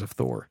powers of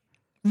Thor.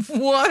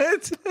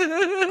 What?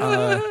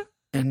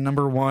 And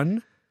number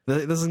 1,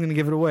 this is going to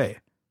give it away.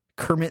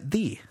 Kermit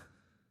the.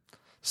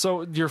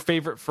 So your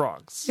favorite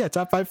frogs. Yeah,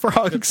 top 5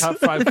 frogs. Top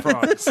 5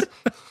 frogs.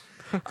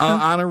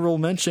 Honorable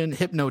mention,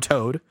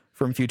 Hypnotoad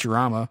from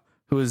Futurama,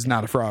 who is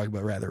not a frog,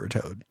 but rather a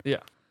toad. Yeah.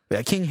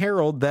 Yeah, King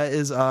Harold, that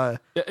is Yeah,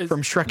 it's-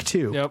 from Shrek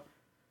 2. Yep.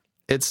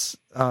 It's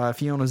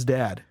Fiona's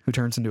dad who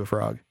turns into a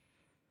frog.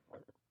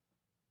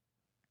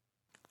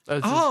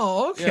 That's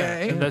Oh, his,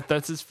 okay. yeah, and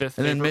that's his 5th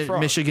And then favorite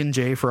frog. Michigan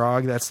J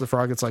Frog, that's the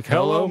frog that's like,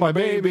 Hello, my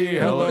baby.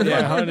 Hello, my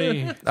Yeah.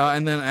 honey.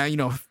 And then,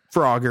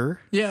 Frogger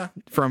Yeah.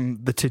 from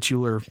the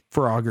titular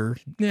Frogger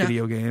Yeah.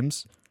 video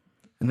games.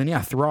 And then,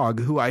 Throg,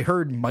 who I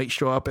heard might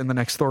show up in the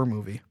next Thor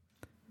movie.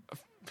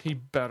 He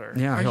better.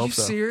 Yeah, I Are hope you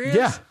so. serious?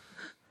 Yeah.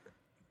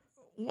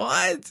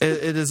 What?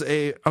 It is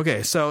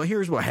okay, so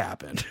here's what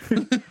happened.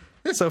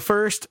 So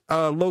first,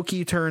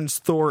 Loki turns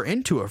Thor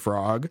into a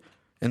frog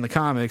in the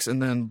comics,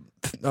 and then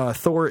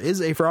Thor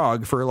is a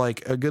frog for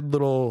like a good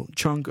little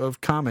chunk of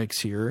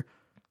comics here.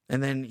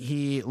 And then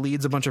he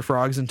leads a bunch of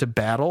frogs into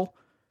battle.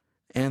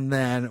 And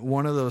then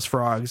one of those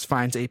frogs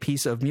finds a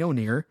piece of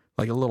Mjolnir,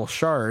 like a little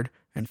shard,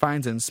 and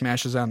finds it and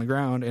smashes it on the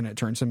ground, and it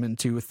turns him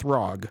into a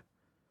Throg.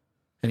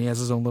 And he has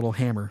his own little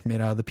hammer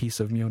made out of the piece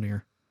of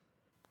Mjolnir.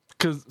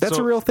 That's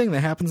a real thing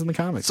that happens in the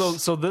comics.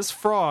 So this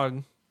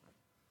frog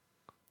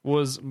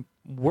was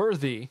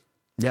worthy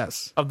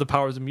yes. of the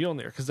powers of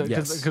Mjolnir because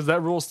Yes.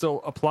 that rule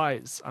still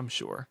applies, I'm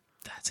sure.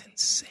 That's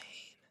insane.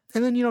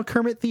 And then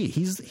Kermit the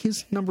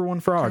he's number 1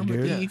 frog,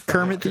 Kermit dude. the Frog.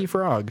 Kermit the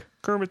Frog.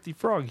 Kermit the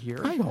Frog here.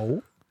 I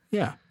know.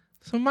 Yeah,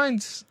 So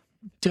mine's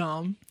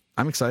dumb.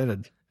 I'm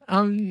excited.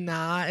 I'm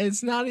not.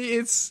 It's not.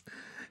 It's.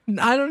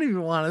 I don't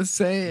even want to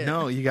say it.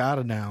 No, you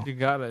gotta now. You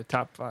got a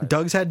top 5.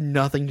 Doug's had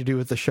nothing to do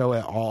with the show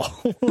at all.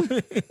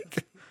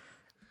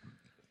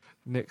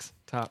 Nick's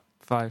top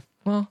 5.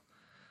 Well,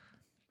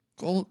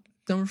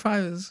 number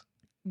 5 is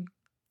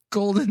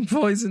golden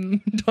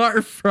poison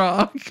dart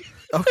frog.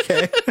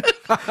 Okay.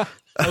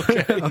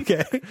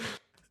 Okay.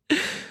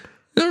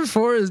 Number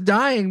 4 is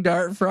dying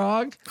dart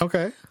frog.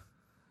 Okay.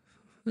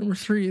 Number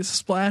 3 is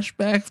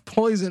splashback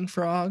poison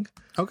frog.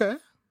 Okay.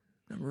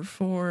 Number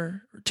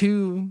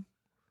 2.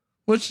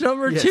 Which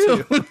number Yeah,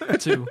 2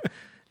 2.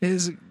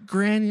 is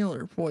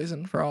granular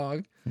poison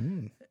frog.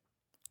 Mm.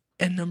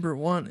 And number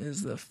 1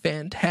 is the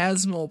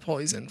phantasmal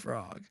poison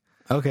frog.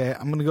 Okay,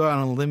 I'm gonna go out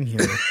on a limb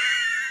here.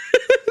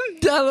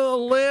 Down on a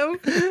limb?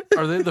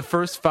 Are they the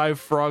first 5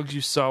 frogs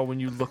you saw when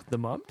you looked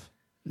them up?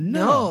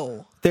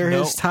 No. They're No.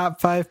 his top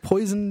 5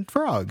 poison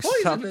frogs.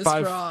 Poison- Poisonous Top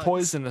 5 frogs.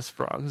 poisonous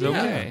frogs. Yeah.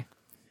 Okay.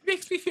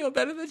 Makes me feel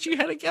better that you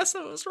had a guess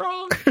that was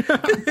wrong.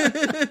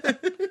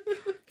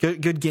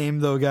 Good game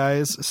though,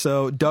 guys.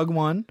 So Doug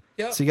won.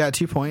 Yep. So you got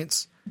 2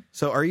 points.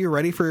 So are you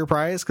ready for your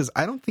prize? Because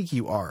I don't think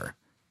you are.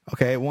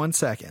 Okay, 1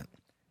 second.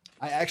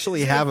 I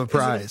actually have a Is it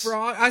prize.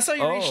 frog? I saw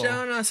you reach Oh.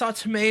 down and I saw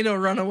Tomato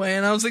run away,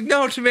 and I was like,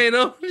 "No,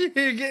 Tomato,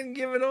 you're getting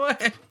given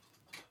away."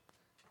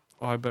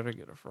 Oh, I better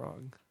get a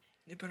frog.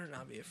 It better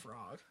not be a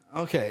frog.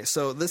 Okay,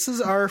 so this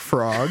is our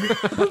frog.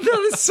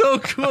 That is so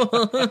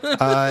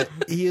cool.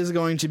 He is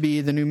going to be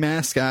the new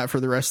mascot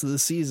for the rest of the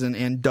season,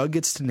 and Doug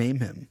gets to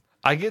name him.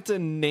 I get to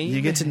name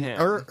You get to him.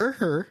 or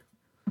her.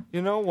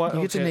 You know what?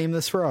 You get to Okay. name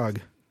this frog.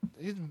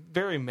 He's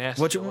very Which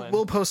masculine.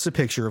 we'll post a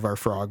picture of our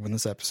frog when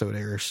this episode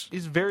airs.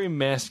 He's very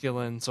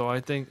masculine, so I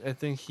think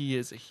he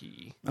is a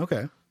he.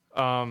 Okay.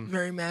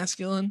 Very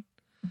masculine.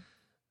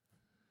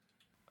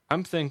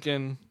 I'm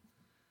thinking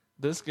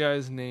this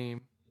guy's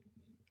name.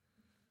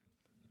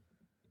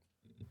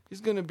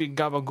 He's gonna be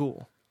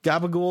Gabagool.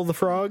 Gabagool the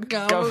frog?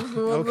 Gabagool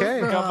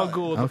Okay. the frog.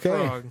 Gabagool the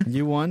Okay. frog.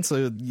 You won, so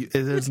it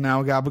is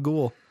now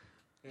Gabagool.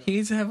 He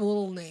needs to have a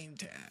little name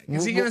tag.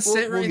 Is he going to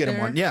sit right We'll get there?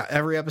 him one. Yeah,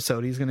 every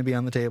episode he's going to be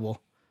on the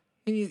table.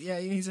 He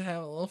needs to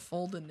have a little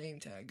folded name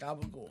tag.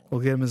 Gabagool.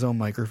 We'll get him his own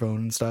microphone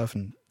and stuff.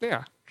 And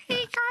Yeah.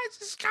 Hey guys,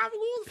 this is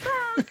Gabagool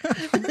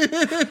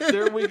the frog.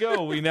 There we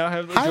go. We now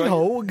have the hi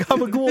ho,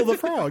 Gabagool the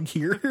frog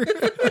here.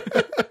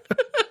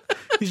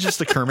 He's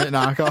just a Kermit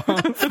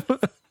knockoff.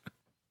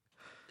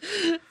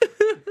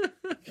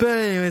 But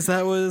anyways,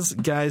 that was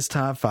guys'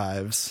 top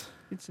fives.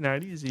 It's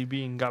not easy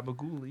being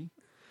Gabagooly.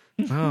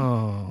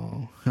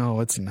 Oh, no,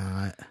 it's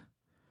not.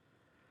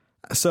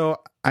 So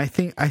I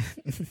think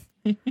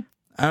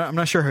I'm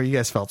not sure how you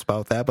guys felt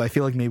about that, but I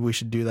feel like maybe we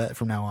should do that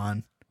from now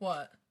on,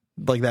 What?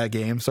 like that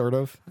game, sort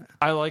of.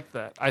 I like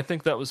that. I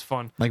think that was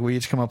fun. Like we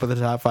each come up with a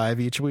top five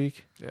each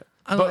week. Yeah.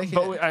 I but like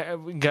but it.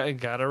 we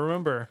gotta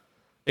remember,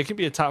 it can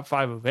be a top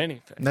 5 of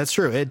anything. That's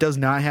true. It does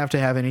not have to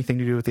have anything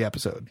to do with the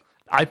episode.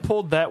 I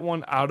pulled that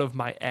one out of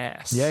my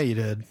ass. Yeah, you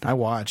did. I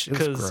watched. It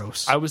was Because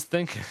gross. I was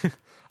thinking,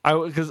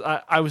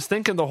 I was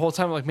thinking the whole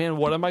time, like, man,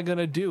 what am I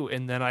gonna do?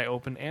 And then I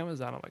opened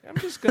Amazon. I'm like, I'm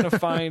just gonna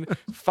find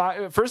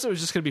 5. At first, it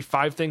was just gonna be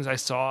 5 things I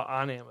saw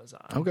on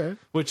Amazon. Okay.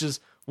 Which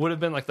would have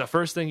been like the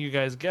first thing you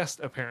guys guessed,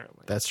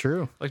 apparently. That's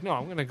true. Like, no,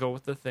 I'm gonna go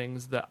with the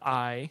things that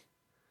I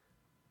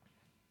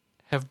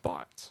have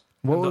bought.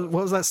 What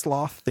was that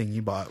sloth thing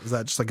you bought? Was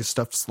that just like a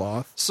stuffed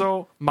sloth?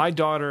 So my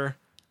daughter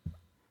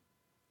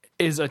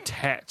is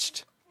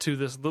attached to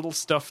this little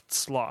stuffed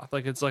sloth.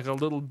 Like, it's like a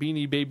little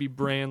Beanie Baby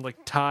brand, like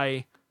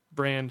Thai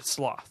brand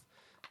sloth.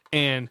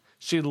 And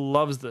she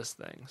loves this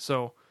thing.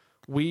 So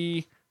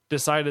we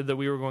decided that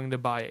we were going to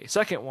buy a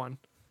second one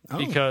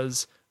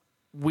because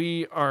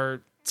we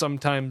are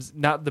sometimes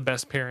not the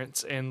best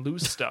parents and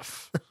lose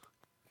stuff.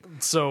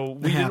 So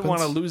we didn't want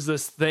to lose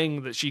this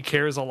thing that she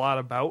cares a lot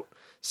about.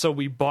 So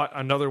we bought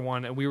another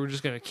one, and we were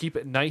just going to keep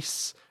it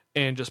nice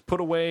and just put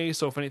away.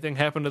 So if anything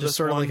happened to Just this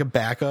sort of one, like a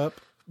backup.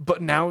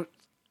 but now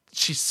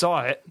she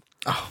saw it,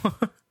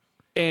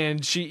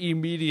 and she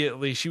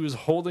was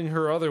holding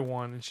her other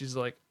one, and she's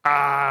like, yep,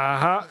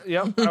 I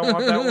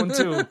want that one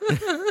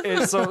too.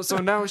 And so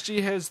now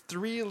she has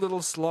 3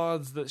 little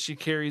sloths that she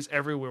carries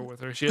everywhere with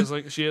her. She has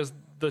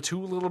the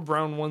 2 little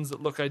brown ones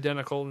that look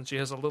identical, and she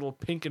has a little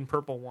pink and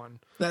purple one.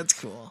 That's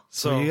cool.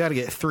 So you got to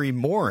get 3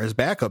 more as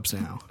backups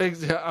now.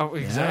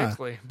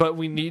 Exactly. But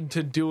we need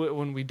to do it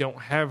when we don't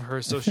have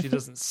her, so she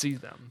doesn't see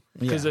them.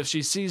 Because if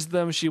she sees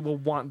them, she will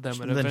want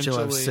them, and Then eventually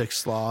she'll have 6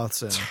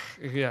 sloths, and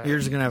Yeah, you're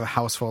just gonna have a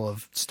house full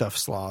of stuffed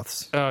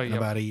sloths in yep.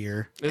 about a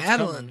year. it's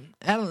coming.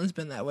 Adeline's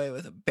been that way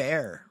with a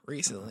bear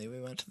recently. We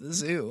went to the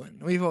zoo,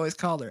 and we've always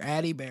called her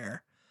Addie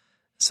Bear.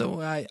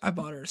 So I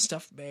bought her a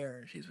stuffed bear,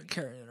 and she's been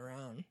carrying it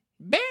around.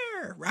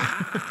 Bear!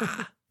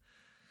 Rah!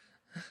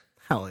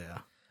 Hell yeah.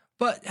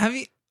 But have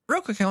you,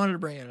 real quick, I wanted to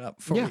bring it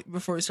up Yeah.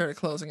 before we started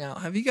closing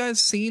out. Have you guys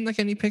seen like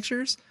any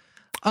pictures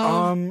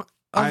of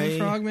the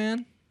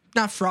Frogman?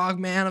 Not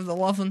Frogman, of the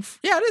Loveland.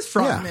 Yeah, it is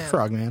Frogman. Yeah,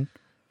 Frogman.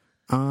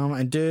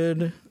 I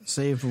did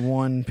save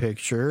one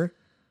picture.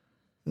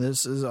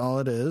 This is all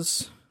it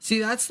is. See,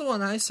 that's the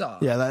one I saw.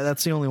 Yeah,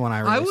 that's the only one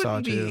I I really saw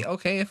wouldn't be too.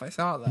 okay if I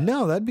saw that.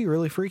 No, that'd be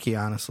really freaky,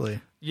 honestly.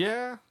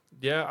 Yeah,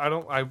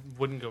 I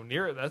wouldn't go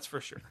near it, that's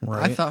for sure.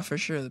 Right? I thought for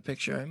sure the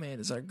picture I made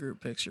as our group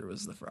picture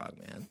was the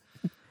Frogman.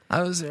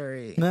 I was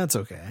very That's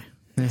okay.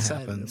 It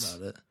excited happens.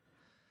 about it.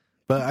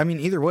 But I mean,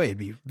 either way, it'd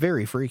be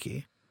very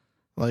freaky.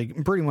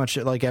 Like pretty much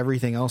like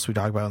everything else we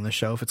talk about on this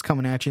show. If it's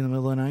coming at you in the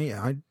middle of the night,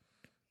 I'd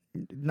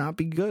not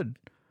be good.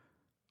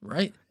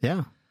 Right.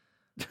 Yeah.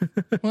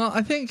 Well,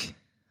 I think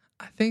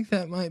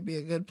that might be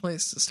a good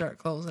place to start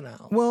closing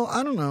out. Well,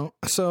 I don't know.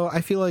 So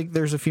I feel like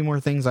there's a few more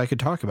things I could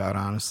talk about,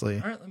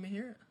 honestly. All right, let me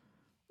hear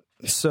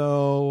it.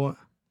 So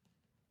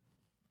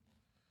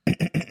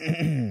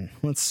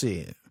let's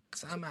see.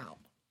 'Cause I'm out.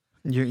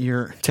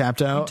 You're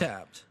tapped I'm out.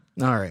 tapped.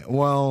 All right.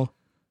 Well,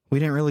 we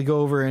didn't really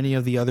go over any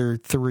of the other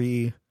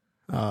 3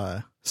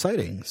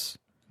 sightings.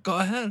 Go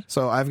ahead.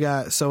 So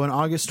in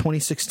August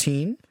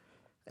 2016,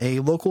 a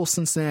local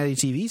Cincinnati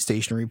TV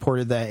station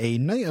reported that a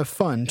night of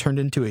fun turned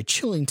into a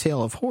chilling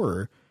tale of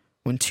horror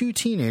when 2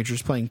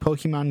 teenagers playing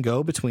Pokemon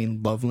Go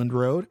between Loveland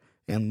Road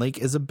and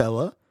Lake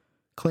Isabella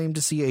claimed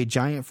to see a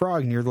giant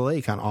frog near the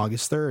lake on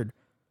August 3rd.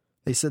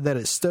 They said that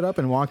it stood up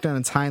and walked on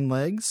its hind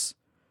legs,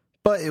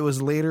 but it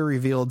was later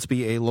revealed to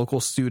be a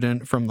local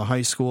student from the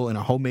high school in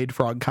a homemade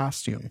frog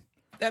costume.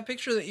 That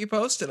picture that you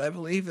posted, I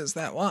believe, is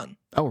that one.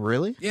 Oh,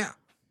 really? Yeah.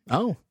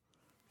 Oh,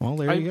 well,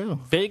 there you go.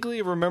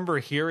 Vaguely remember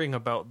hearing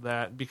about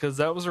that because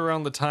that was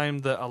around the time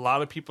that a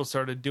lot of people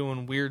started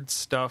doing weird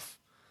stuff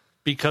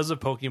because of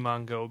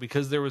Pokemon Go,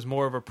 because there was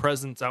more of a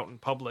presence out in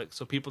public,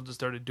 so people just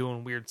started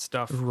doing weird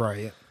stuff.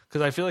 Right.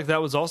 Because I feel like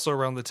that was also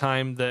around the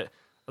time that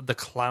the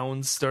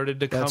clowns started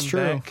to That's come true.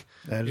 back.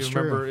 That is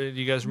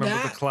You guys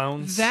remember the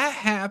clowns? That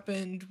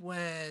happened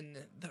when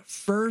the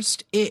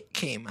first It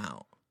came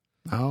out.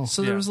 Oh,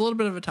 So there Yeah. was a little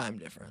bit of a time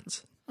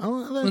difference. I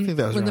think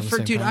that was when around the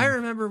same dude. time. I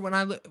remember when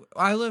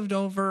I lived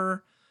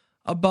over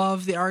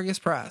above the Argus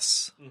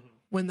Press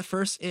when the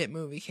first It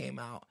movie came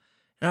out,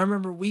 And I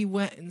remember we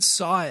went and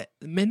saw it,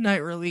 the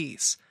midnight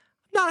release.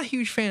 I'm not a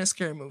huge fan of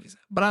scary movies,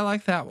 but I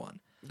like that one.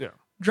 Yeah.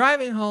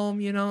 Driving home,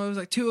 it was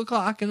like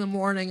 2:00 in the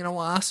morning in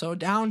Owasso,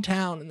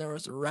 downtown, and there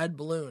was a red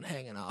balloon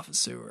hanging off a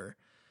sewer.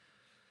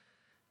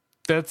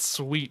 That's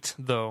sweet,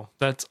 though.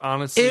 That's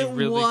honestly It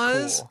really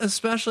was, cool.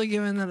 especially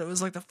given that it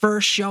was like the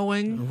first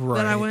showing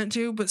that I Right. went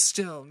to. But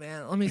still,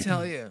 man, let me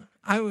tell you,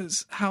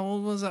 how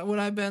old was I? Would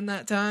I have been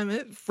that time?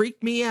 It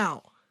freaked me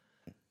out.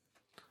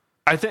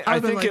 I think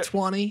I'd been like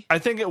 20. I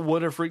think it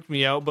would have freaked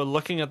me out, but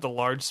looking at the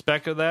large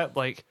spec of that,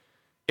 like,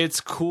 it's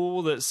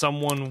cool that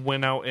someone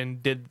went out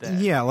and did that.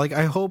 Yeah, like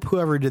I hope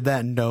whoever did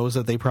that knows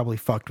that they probably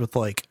fucked with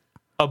like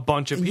A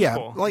bunch of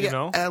people, like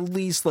at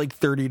least like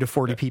 30 to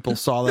 40 people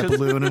saw that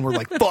balloon and were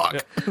like,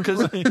 "Fuck."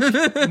 Because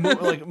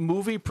like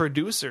movie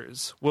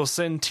producers will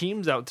send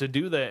teams out to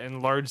do that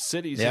in large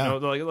cities, Yeah.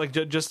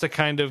 just to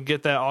kind of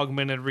get that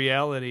augmented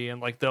reality,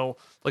 and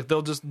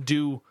they'll just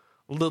do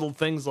little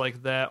things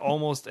like that,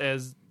 almost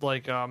as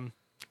like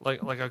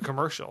a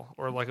commercial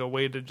or like a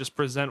way to just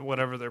present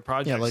whatever their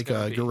project. Yeah, like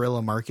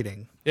guerrilla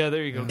marketing. Yeah,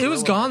 there you go. It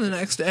was gone the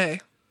next day.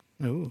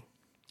 Ooh.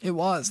 It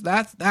was.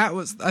 That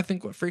was, I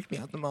think, what freaked me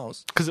out the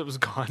most. because it was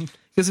gone.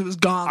 Because it was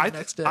gone the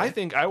next day. I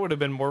think I would have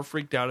been more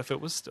freaked out if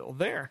it was still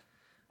there.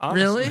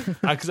 Really?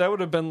 Because I would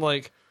have been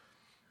like,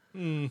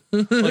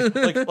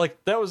 like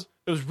that was.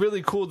 It was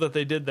really cool that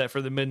they did that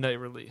for the midnight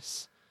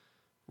release.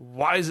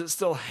 Why is it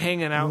still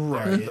hanging out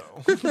there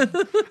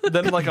though?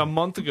 Then like a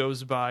month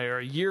goes by or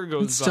a year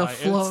goes It's still by, and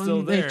it's floating.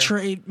 still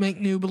there. Make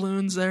new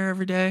balloons there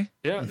every day.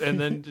 Yeah, and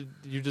then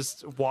you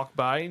just walk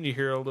by and you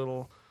hear a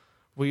little.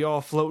 We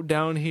all float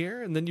down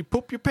here, and then you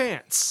poop your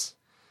pants.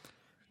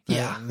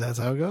 Yeah. That's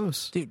how it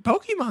goes. Dude,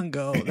 Pokemon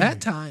Go,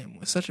 that time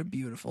was such a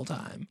beautiful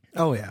time.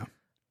 Oh yeah.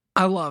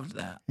 I loved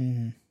that.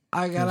 Mhm.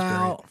 I got That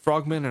was out.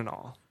 Frogmen and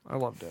all. I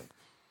loved it.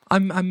 I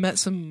met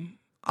some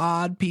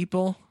odd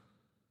people.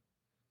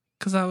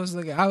 Because I was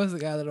the guy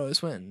that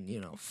always went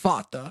and,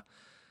 fought the.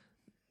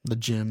 The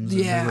gyms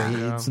Yeah. and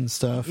the raids and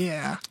stuff.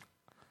 Yeah.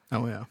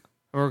 Oh yeah.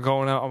 We were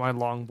going out on my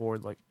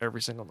longboard like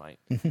every single night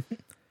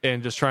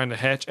and just trying to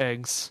hatch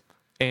eggs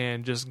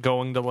and just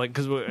going to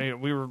because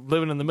we were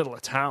living in the middle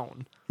of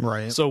town,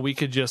 Right. so we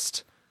could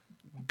just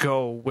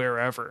go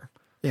wherever.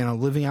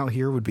 Living out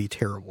here would be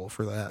terrible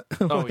for that.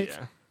 Oh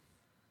yeah.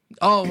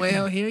 Oh, way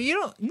out here.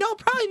 No,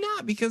 probably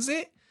not, because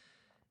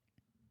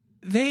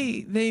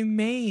they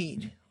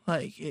made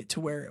it to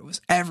where it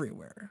was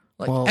everywhere.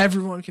 Like Well-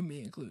 everyone can be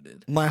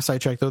included. Last I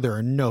checked, though, there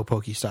are no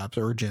Pokestops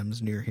or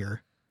gyms near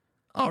here.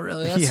 Oh,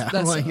 really? Yeah,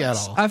 That's like, at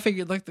sucks. all. I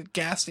figured the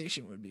gas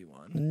station would be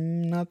one.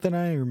 Not that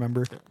I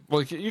remember.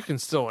 Well, you can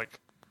still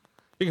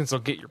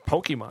get your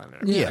Pokemon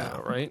there. Yeah.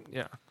 Right.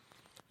 Yeah.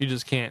 You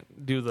just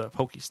can't do the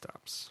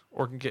Pokestops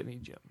or can get any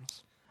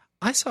gyms.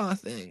 I saw a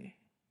thing.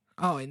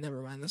 Oh, wait,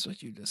 never mind. That's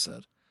what you just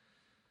said.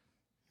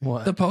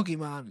 What? The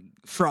Pokemon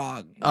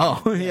frog.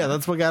 Oh, yeah,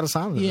 that's what got us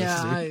on this.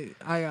 Yeah, dude.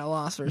 I got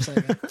lost for a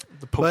second.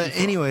 The But Pokefrog.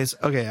 anyways,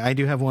 okay, I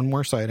do have one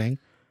more sighting.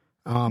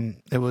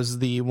 It was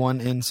the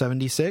one in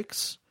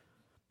 76.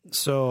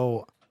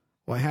 So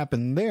what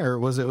happened there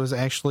was it was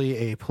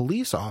actually a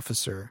police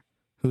officer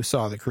who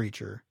saw the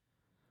creature.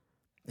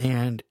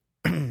 And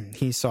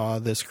he saw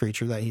this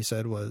creature that he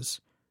said was,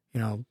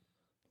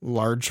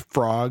 large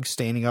frog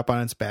standing up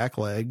on its back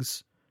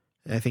legs.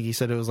 I think he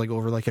said it was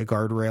over a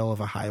guardrail of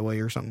a highway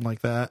or something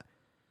like that.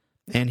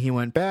 And he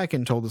went back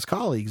and told his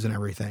colleagues and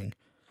everything.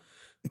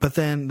 But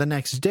then the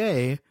next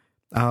day,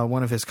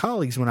 one of his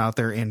colleagues went out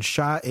there and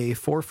shot a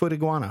 4-foot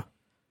iguana.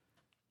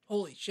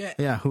 Holy shit.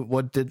 Yeah,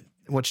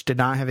 which did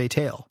not have a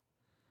tail.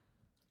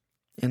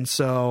 And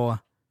so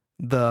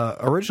the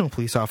original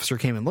police officer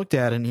came and looked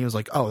at it, and he was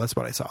like, "Oh, that's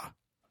what I saw."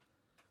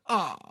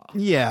 Oh.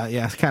 Yeah,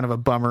 it's kind of a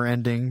bummer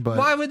ending, but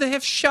Why would they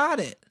have shot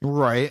it?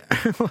 right,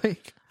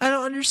 I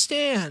don't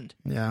understand.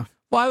 yeah,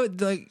 Why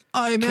would oh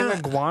Can man?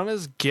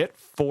 iguanas get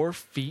 4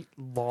 feet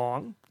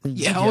long?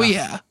 Yeah, oh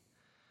yeah.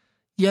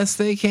 Yes,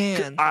 they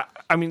can.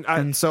 I mean,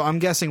 And so I'm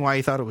guessing why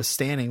he thought it was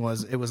standing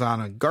was it was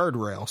on a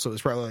guardrail, so it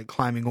was probably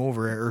climbing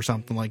over it or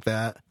something like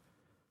that.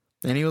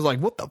 And he was like,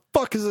 "What the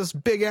fuck is this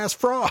big ass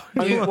frog?"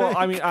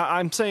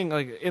 I'm saying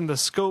in the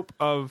scope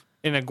of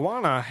an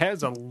iguana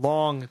has a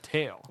long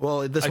tail.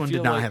 Well, this I one did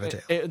feel not like have a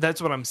tail.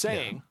 that's what I'm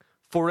saying.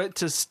 For it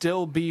to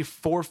still be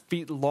 4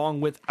 feet long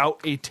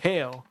without a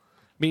tail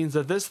means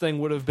that this thing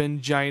would have been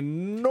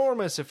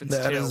ginormous if its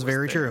That tail is was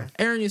very there. true.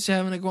 Aaron used to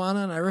have an iguana,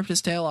 and I ripped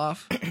his tail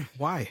off.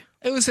 Why?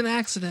 It was an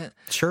accident.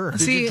 Sure.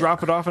 Did See- you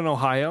drop it off in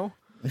Ohio?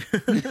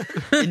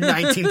 In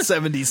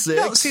 1976.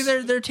 No, see,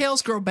 their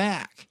tails grow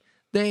back.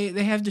 They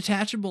have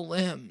detachable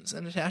limbs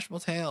and detachable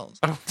tails.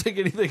 I don't think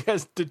anything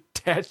has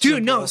detached.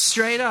 Dude, no,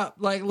 straight up.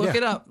 Look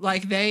it up.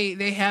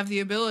 They have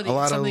the ability. A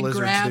lot of Something lizards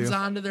grabs do.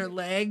 onto their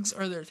legs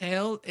or their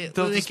tail.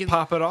 They'll they just can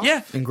pop it off.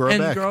 Yeah, And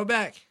grow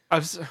back.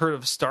 I've heard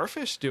of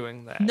starfish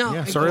doing that. No,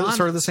 Yeah, iguanas.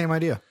 sort of the same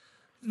idea.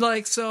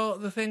 So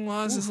the thing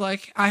was, is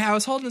I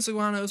was holding this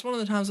iguana. It was one of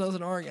the times I was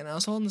in Oregon. I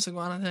was holding this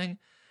iguana thing,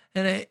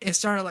 and it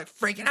started like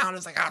freaking out. It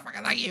was like, oh,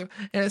 fucking like you.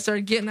 And it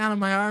started getting out of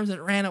my arms and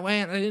it ran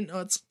away, and I didn't know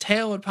its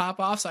tail would pop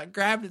off. So I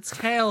grabbed its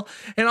tail,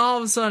 and all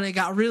of a sudden it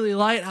got really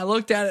light. And I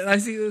looked at it and I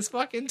see this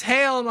fucking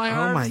tail in my Oh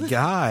arms. my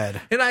God.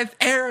 And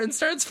Aaron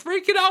starts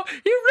freaking out.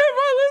 You ripped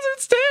my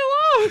lizard's tail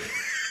off.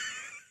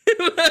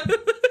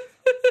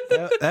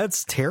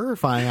 That's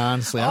terrifying,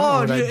 honestly. I don't know Oh,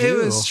 what dude, I'd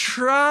do. it was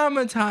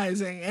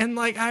traumatizing. And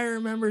like, I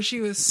remember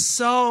she was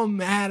so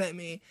mad at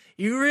me.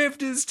 You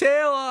ripped his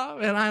tail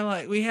off.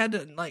 And we had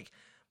to like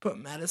put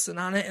medicine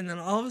on it. And then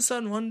all of a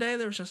sudden one day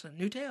there was just a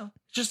new tail.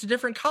 Just a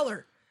different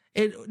color.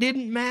 It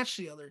didn't match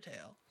the other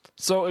tail.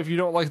 So if you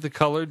don't like the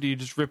color, do you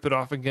just rip it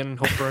off again and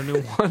hope for a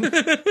new one?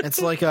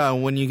 It's like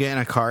when you get in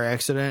a car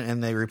accident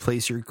and they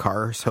replace your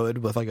car's hood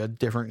with like a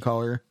different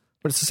color,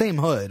 but it's the same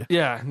hood.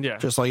 Yeah.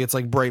 Just like it's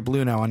like bright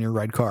blue now on your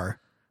red car.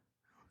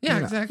 Yeah, You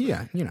know, exactly.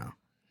 Yeah, you know.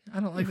 I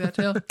don't like that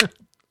tail.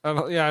 I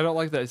don't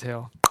like that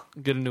tail.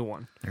 Get a new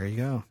one. There you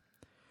go.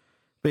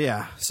 But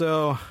yeah,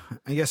 so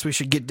I guess we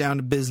should get down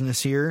to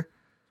business here.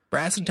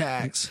 Brass and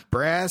tacks.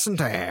 Brass and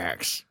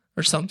tacks.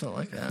 Or something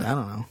like that. I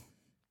don't know.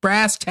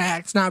 Brass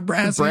tacks, not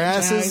brass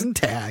Brasses and and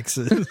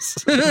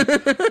taxes.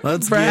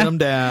 Let's get them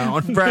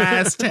down.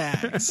 brass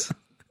tacks.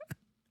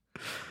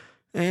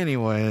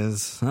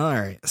 Anyways, all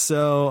right.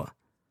 So,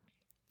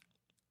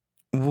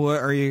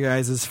 what are you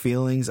guys'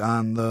 feelings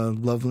on the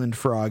Loveland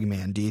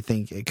Frogman? Do you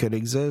think it could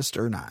exist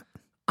or not?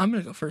 I'm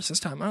going to go first this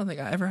time. I don't think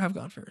I ever have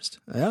gone first.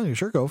 Yeah, you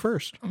sure go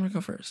first. I'm going to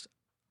go first.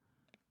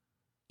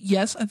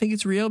 Yes, I think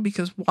it's real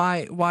because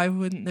why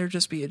wouldn't there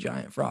just be a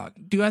giant frog?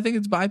 Do I think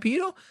it's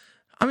bipedal?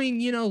 I mean,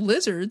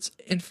 lizards,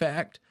 in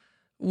fact,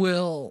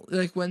 will,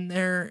 like, when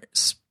they're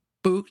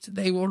spooked,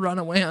 they will run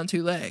away on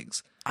two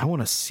legs. I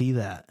want to see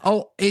that.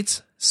 Oh,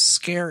 it's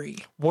scary.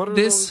 What are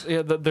This- those?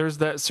 Yeah, there's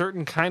that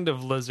certain kind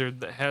of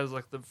lizard that has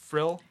like the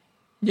frill.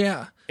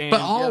 Yeah, And,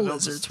 but all yeah, they'll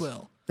lizards just-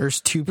 will. There's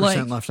 2%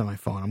 Like- left on my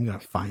phone. I'm going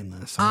to find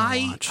this. I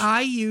wanna watch.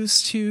 I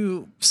used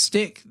to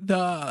stick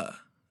the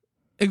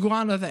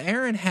iguana that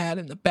Aaron had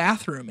in the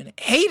bathroom, and it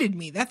hated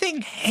me. That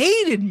thing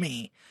hated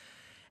me.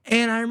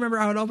 And I remember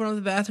I would open up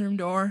the bathroom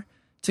door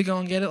to go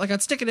and get it. Like,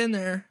 I'd stick it in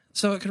there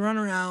so it could run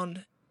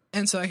around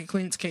and so I could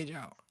clean its cage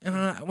out.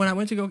 And when I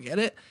went to go get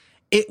it,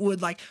 it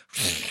would like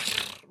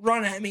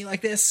run at me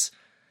like this.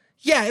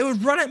 Yeah, it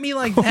would run at me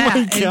like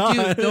that. God.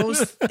 And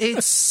dude,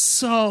 it's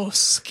so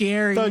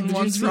scary Doug, when did you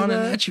one's see running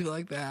that? at you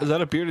like that. Is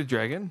that a bearded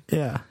dragon?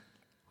 Yeah.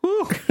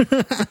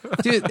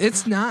 Dude,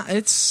 it's not.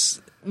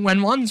 It's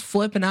when one's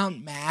flipping out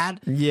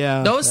mad.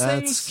 Yeah. Those that's-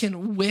 things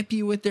can whip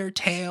you with their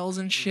tails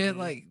and shit.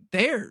 Like,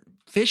 they're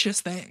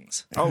vicious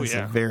things. Oh that's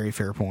yeah, a very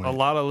fair point. a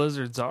lot of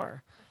lizards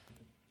are.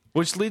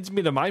 Which leads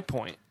me to my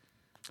point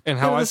and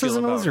how Yeah, I this feel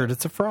isn't a about lizard. it.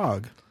 It's a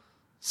frog.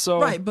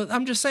 So Right, but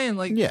I'm just saying,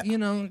 like, Yeah.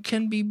 it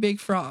can be big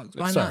frogs.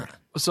 Why Sorry. not?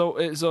 So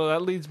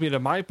that leads me to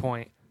my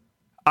point.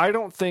 I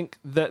don't think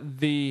that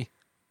the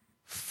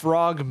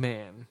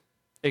frogman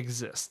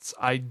exists.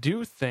 I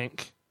do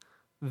think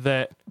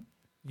that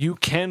you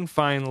can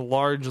find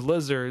large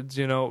lizards,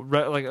 like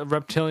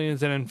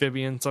reptilians and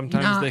amphibians.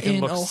 Sometimes Not they can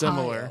in look Ohio.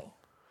 similar.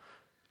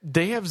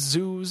 They have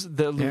zoos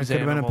that lose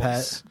could've been a animals.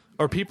 pet.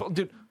 Or people,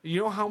 dude,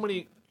 you know how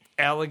many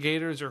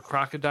alligators or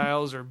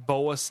crocodiles or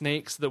boa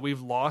snakes that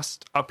we've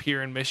lost up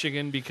here in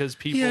Michigan because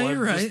people Yeah, have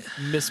you're right. just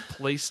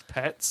misplaced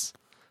pets?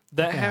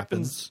 That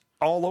happens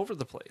all over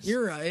the place.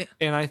 You're right.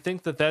 And I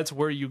think that that's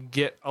where you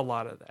get a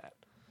lot of that.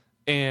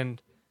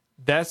 And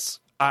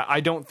I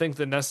don't think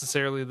that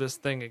necessarily this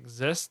thing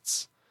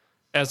exists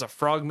as a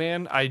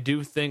frogman. I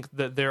do think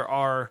that there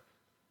are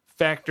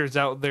factors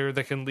out there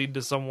that can lead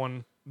to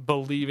someone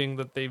believing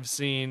that they've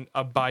seen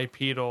a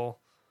bipedal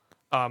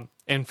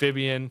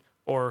amphibian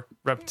or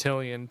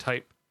reptilian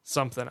type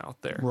something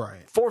out there.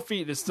 Right. 4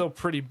 feet is still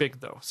pretty big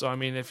though. So I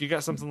mean, if you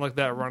got something like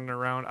that running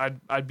around,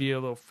 I'd be a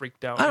little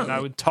freaked out, and I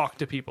would talk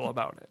to people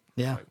about it.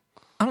 Yeah.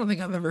 I don't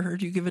think I've ever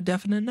heard you give a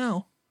definite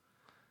no.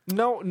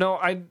 No,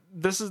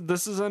 this is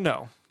a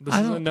no. This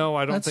is a no.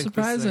 I don't that's think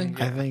surprising. This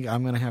thing, I think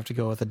I'm going to have to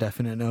go with a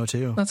definite no,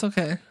 too. That's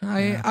okay.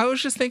 I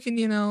was just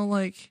thinking,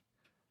 like,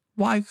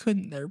 why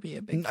couldn't there be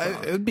a big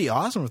frog? It would be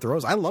awesome with the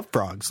rose. I love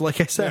frogs.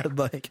 Like I said,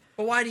 But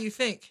why do you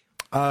think?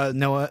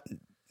 no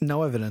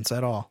evidence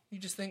at all. You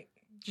just think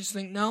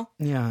no?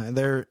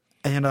 Yeah,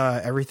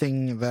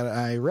 everything that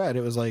I read,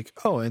 it was like,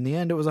 oh, in the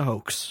end, it was a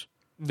hoax.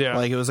 yeah.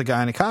 Like, it was a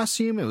guy in a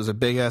costume. It was a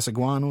big ass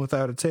iguana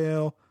without a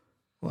tail.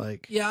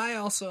 Like,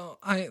 Yeah,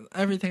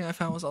 everything I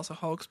found was also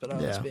hoax, but I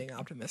was Yeah. being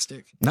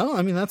optimistic. no,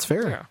 I mean, that's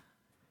fair. Yeah.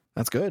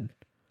 That's good.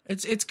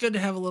 It's good to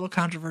have a little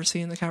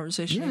controversy in the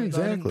conversation. Yeah, even though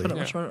I didn't exactly. Put up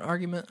much of an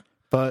argument.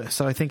 But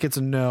so I think it's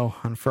a no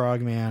on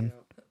Frogman.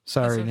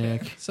 Sorry, That's okay.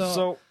 Nick.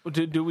 So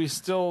do we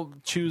still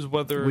choose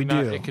whether or We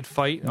not do. it could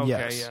fight? Okay,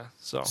 Yes. yeah.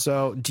 So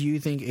So, do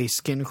you think a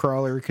skin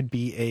crawler could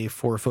be a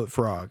 4-foot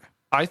frog?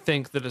 I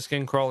think that a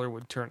skin crawler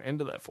would turn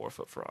into that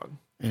 4-foot frog.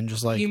 And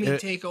just like, you mean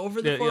take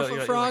over the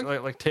 4-foot frog?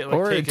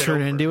 or take it'd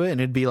turn over. into it, and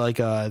it'd be like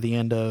the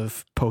end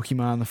of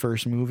Pokemon, the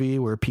first movie,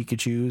 where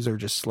Pikachus are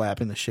just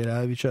slapping the shit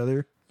out of each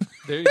other.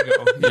 There you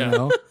go. You Yeah.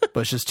 know, but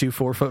it's just 2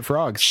 4-foot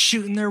frogs.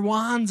 Shooting their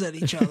wands at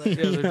each other.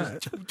 Yeah, they're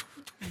just-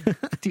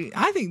 Dude,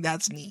 I think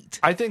that's neat.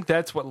 I think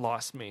that's what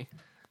lost me.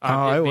 Oh,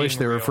 I it wish being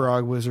they were real.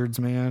 frog wizards,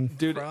 man.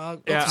 Dude.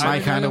 Frog. Yeah, Oops, my sorry,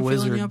 kind of I'm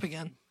filling you wizard. up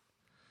again.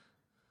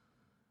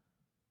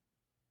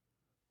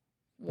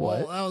 What?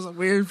 Well, that was a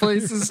weird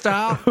place to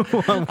stop.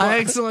 I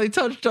accidentally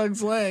touched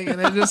Doug's leg,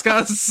 and it just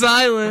got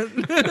silent.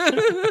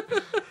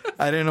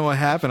 I didn't know what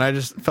happened. I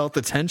just felt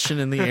the tension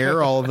in the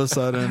air all of a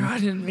sudden. I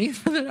didn't mean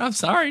for that. I'm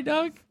sorry,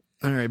 Doug.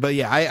 All right, but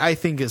yeah, I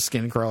think a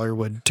skin crawler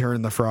would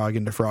turn the frog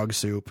into frog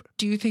soup.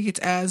 Do you think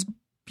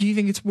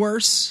it's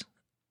worse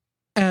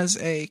as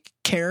a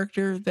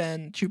character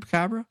than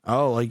Chupacabra?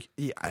 Oh, like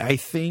yeah, I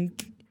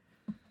think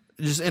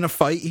just in a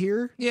fight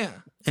here, Yeah.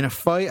 in a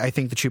fight, I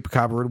think the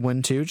Chupacabra would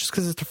win too, just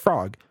because it's a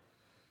frog.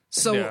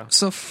 So Yeah.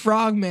 so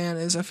Frogman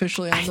is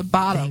officially on the I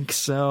bottom. think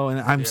so,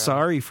 and I'm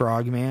sorry,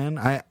 Frogman.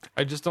 I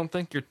just don't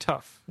think you're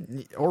tough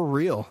Or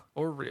real.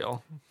 or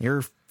real.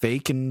 You're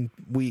fake and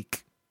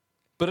weak.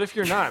 But if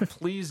you're not,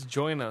 please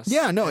join us.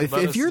 Yeah, no. and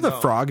let If us you're the know.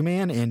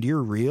 Frogman and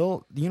you're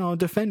real,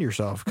 defend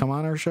yourself. Come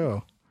on our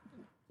show.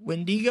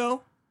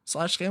 Wendigo /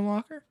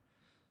 Skinwalker,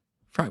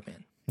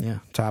 Frogman. Yeah,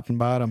 top and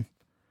bottom.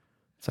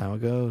 That's how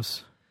it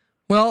goes.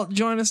 Well,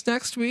 join us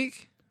next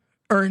week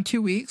or in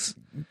 2 weeks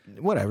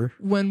Whatever.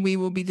 when we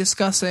will be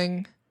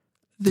discussing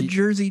the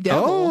Jersey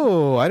Devil.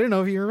 Oh, I didn't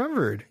know if you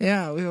remembered.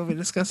 Yeah, we will be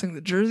discussing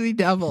the Jersey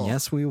Devil.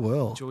 Yes, we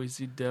will.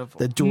 Joyzy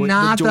Devil.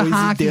 Not the Joyzy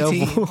hockey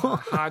Devil.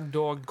 Hot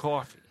dog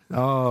coffee.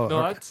 Oh,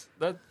 No,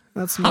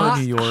 that's more Hot-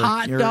 New York.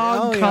 hot You're-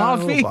 dog yeah,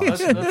 coffee.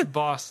 that's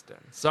Boston.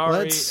 Sorry,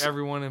 Let's-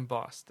 everyone in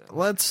Boston.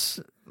 Let's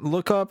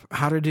look up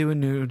how to do a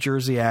New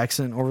Jersey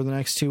accent over the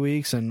next 2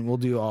 weeks, and we'll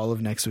do all of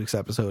next week's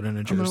episode in a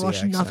I'm Jersey going to watch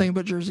accent. nothing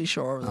but Jersey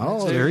Shore. Over the Oh,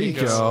 next there week.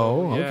 you you go.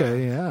 go. Yeah.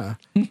 Okay, yeah.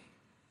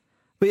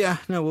 But yeah,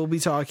 no, we'll be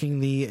talking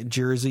the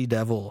Jersey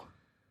Devil.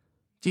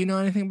 Do you know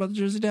anything about the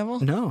Jersey Devil,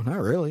 No, not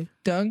really.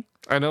 Doug?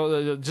 I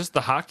know just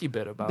the hockey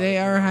bit about it. They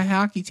are you know? a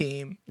hockey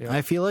team. Yeah.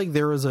 I feel like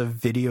there was a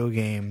video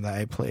game that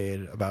I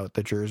played about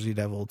the Jersey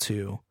Devil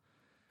too,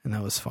 and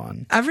that was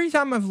fun. Every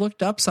time I've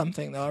looked up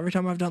something, though, every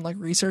time I've done like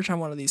research on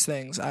one of these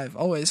things, I've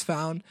always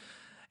found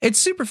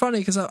it's super funny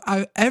because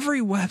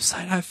every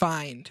website I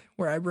find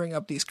where I bring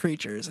up these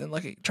creatures and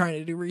like trying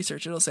to do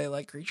research, it'll say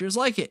like creatures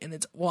like it, and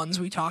it's ones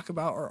we talk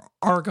about or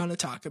are gonna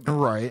talk about.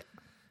 Right.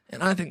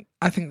 And I think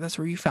that's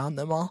where you found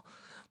them all.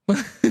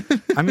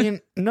 I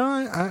mean, no,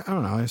 I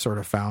don't know. I sort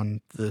of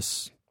found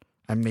this.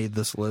 I made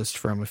this list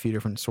from a few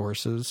different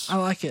sources, I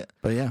like it.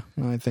 but yeah,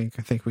 no, I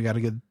think we got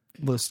a good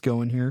list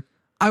going here.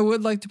 I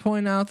would like to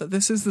point out that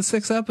this is the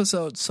 6th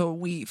episode, so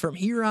from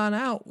here on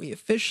out, we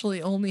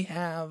officially only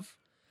have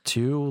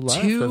 2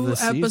 left of 2 this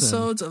season.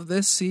 episodes of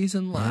this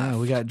season left. Yeah,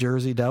 we got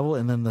Jersey Devil,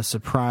 and then the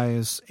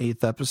surprise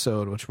 8th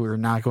episode, which we're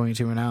not going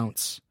to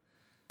announce.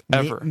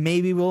 Ever.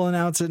 Maybe we'll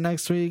announce it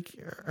next week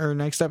or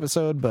next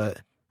episode,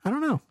 but I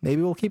don't know.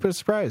 Maybe we'll keep it a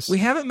surprise. We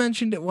haven't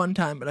mentioned it one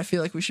time, but I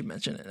feel like we should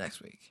mention it next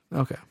week.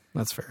 Okay,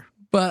 that's fair.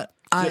 But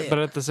Yeah, but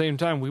at the same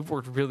time, we've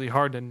worked really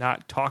hard to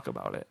not talk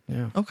about it.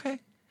 Yeah, okay,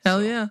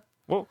 hell yeah,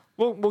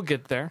 We'll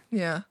get there.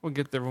 yeah, We'll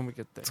get there when we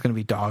get there. it's gonna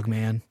be Dog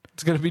Man.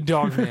 It's gonna be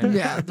Dogman.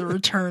 yeah. The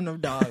return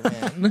of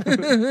Dogman,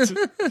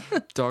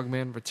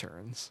 Dogman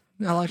returns.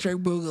 Electric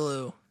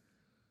Boogaloo.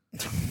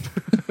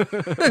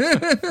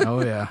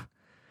 Oh yeah.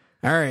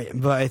 All right,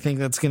 but I think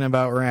that's gonna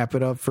about wrap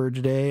it up for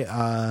today.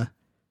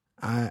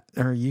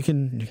 Or you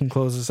can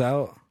close this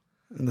out.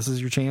 And this is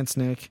your chance,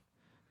 Nick.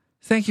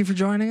 Thank you for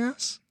joining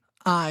us.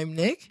 I'm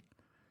Nick.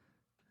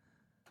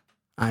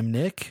 I'm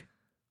Nick.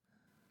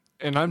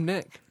 And I'm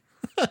Nick.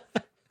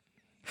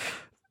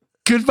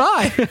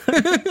 Goodbye.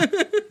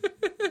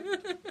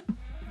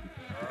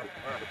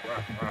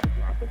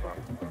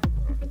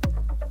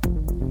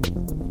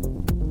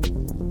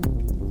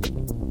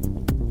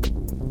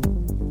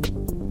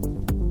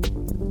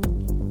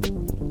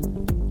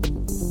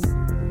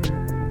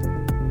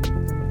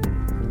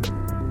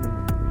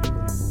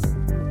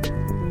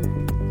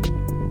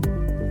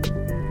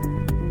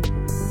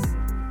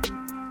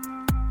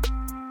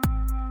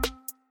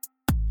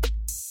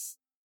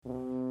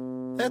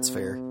 That's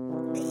fair.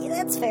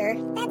 That's fair.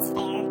 That's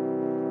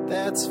fair.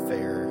 That's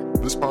fair.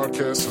 This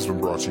podcast has been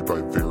brought to you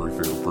by Very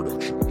Fair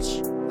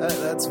Productions.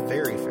 That's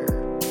very fair.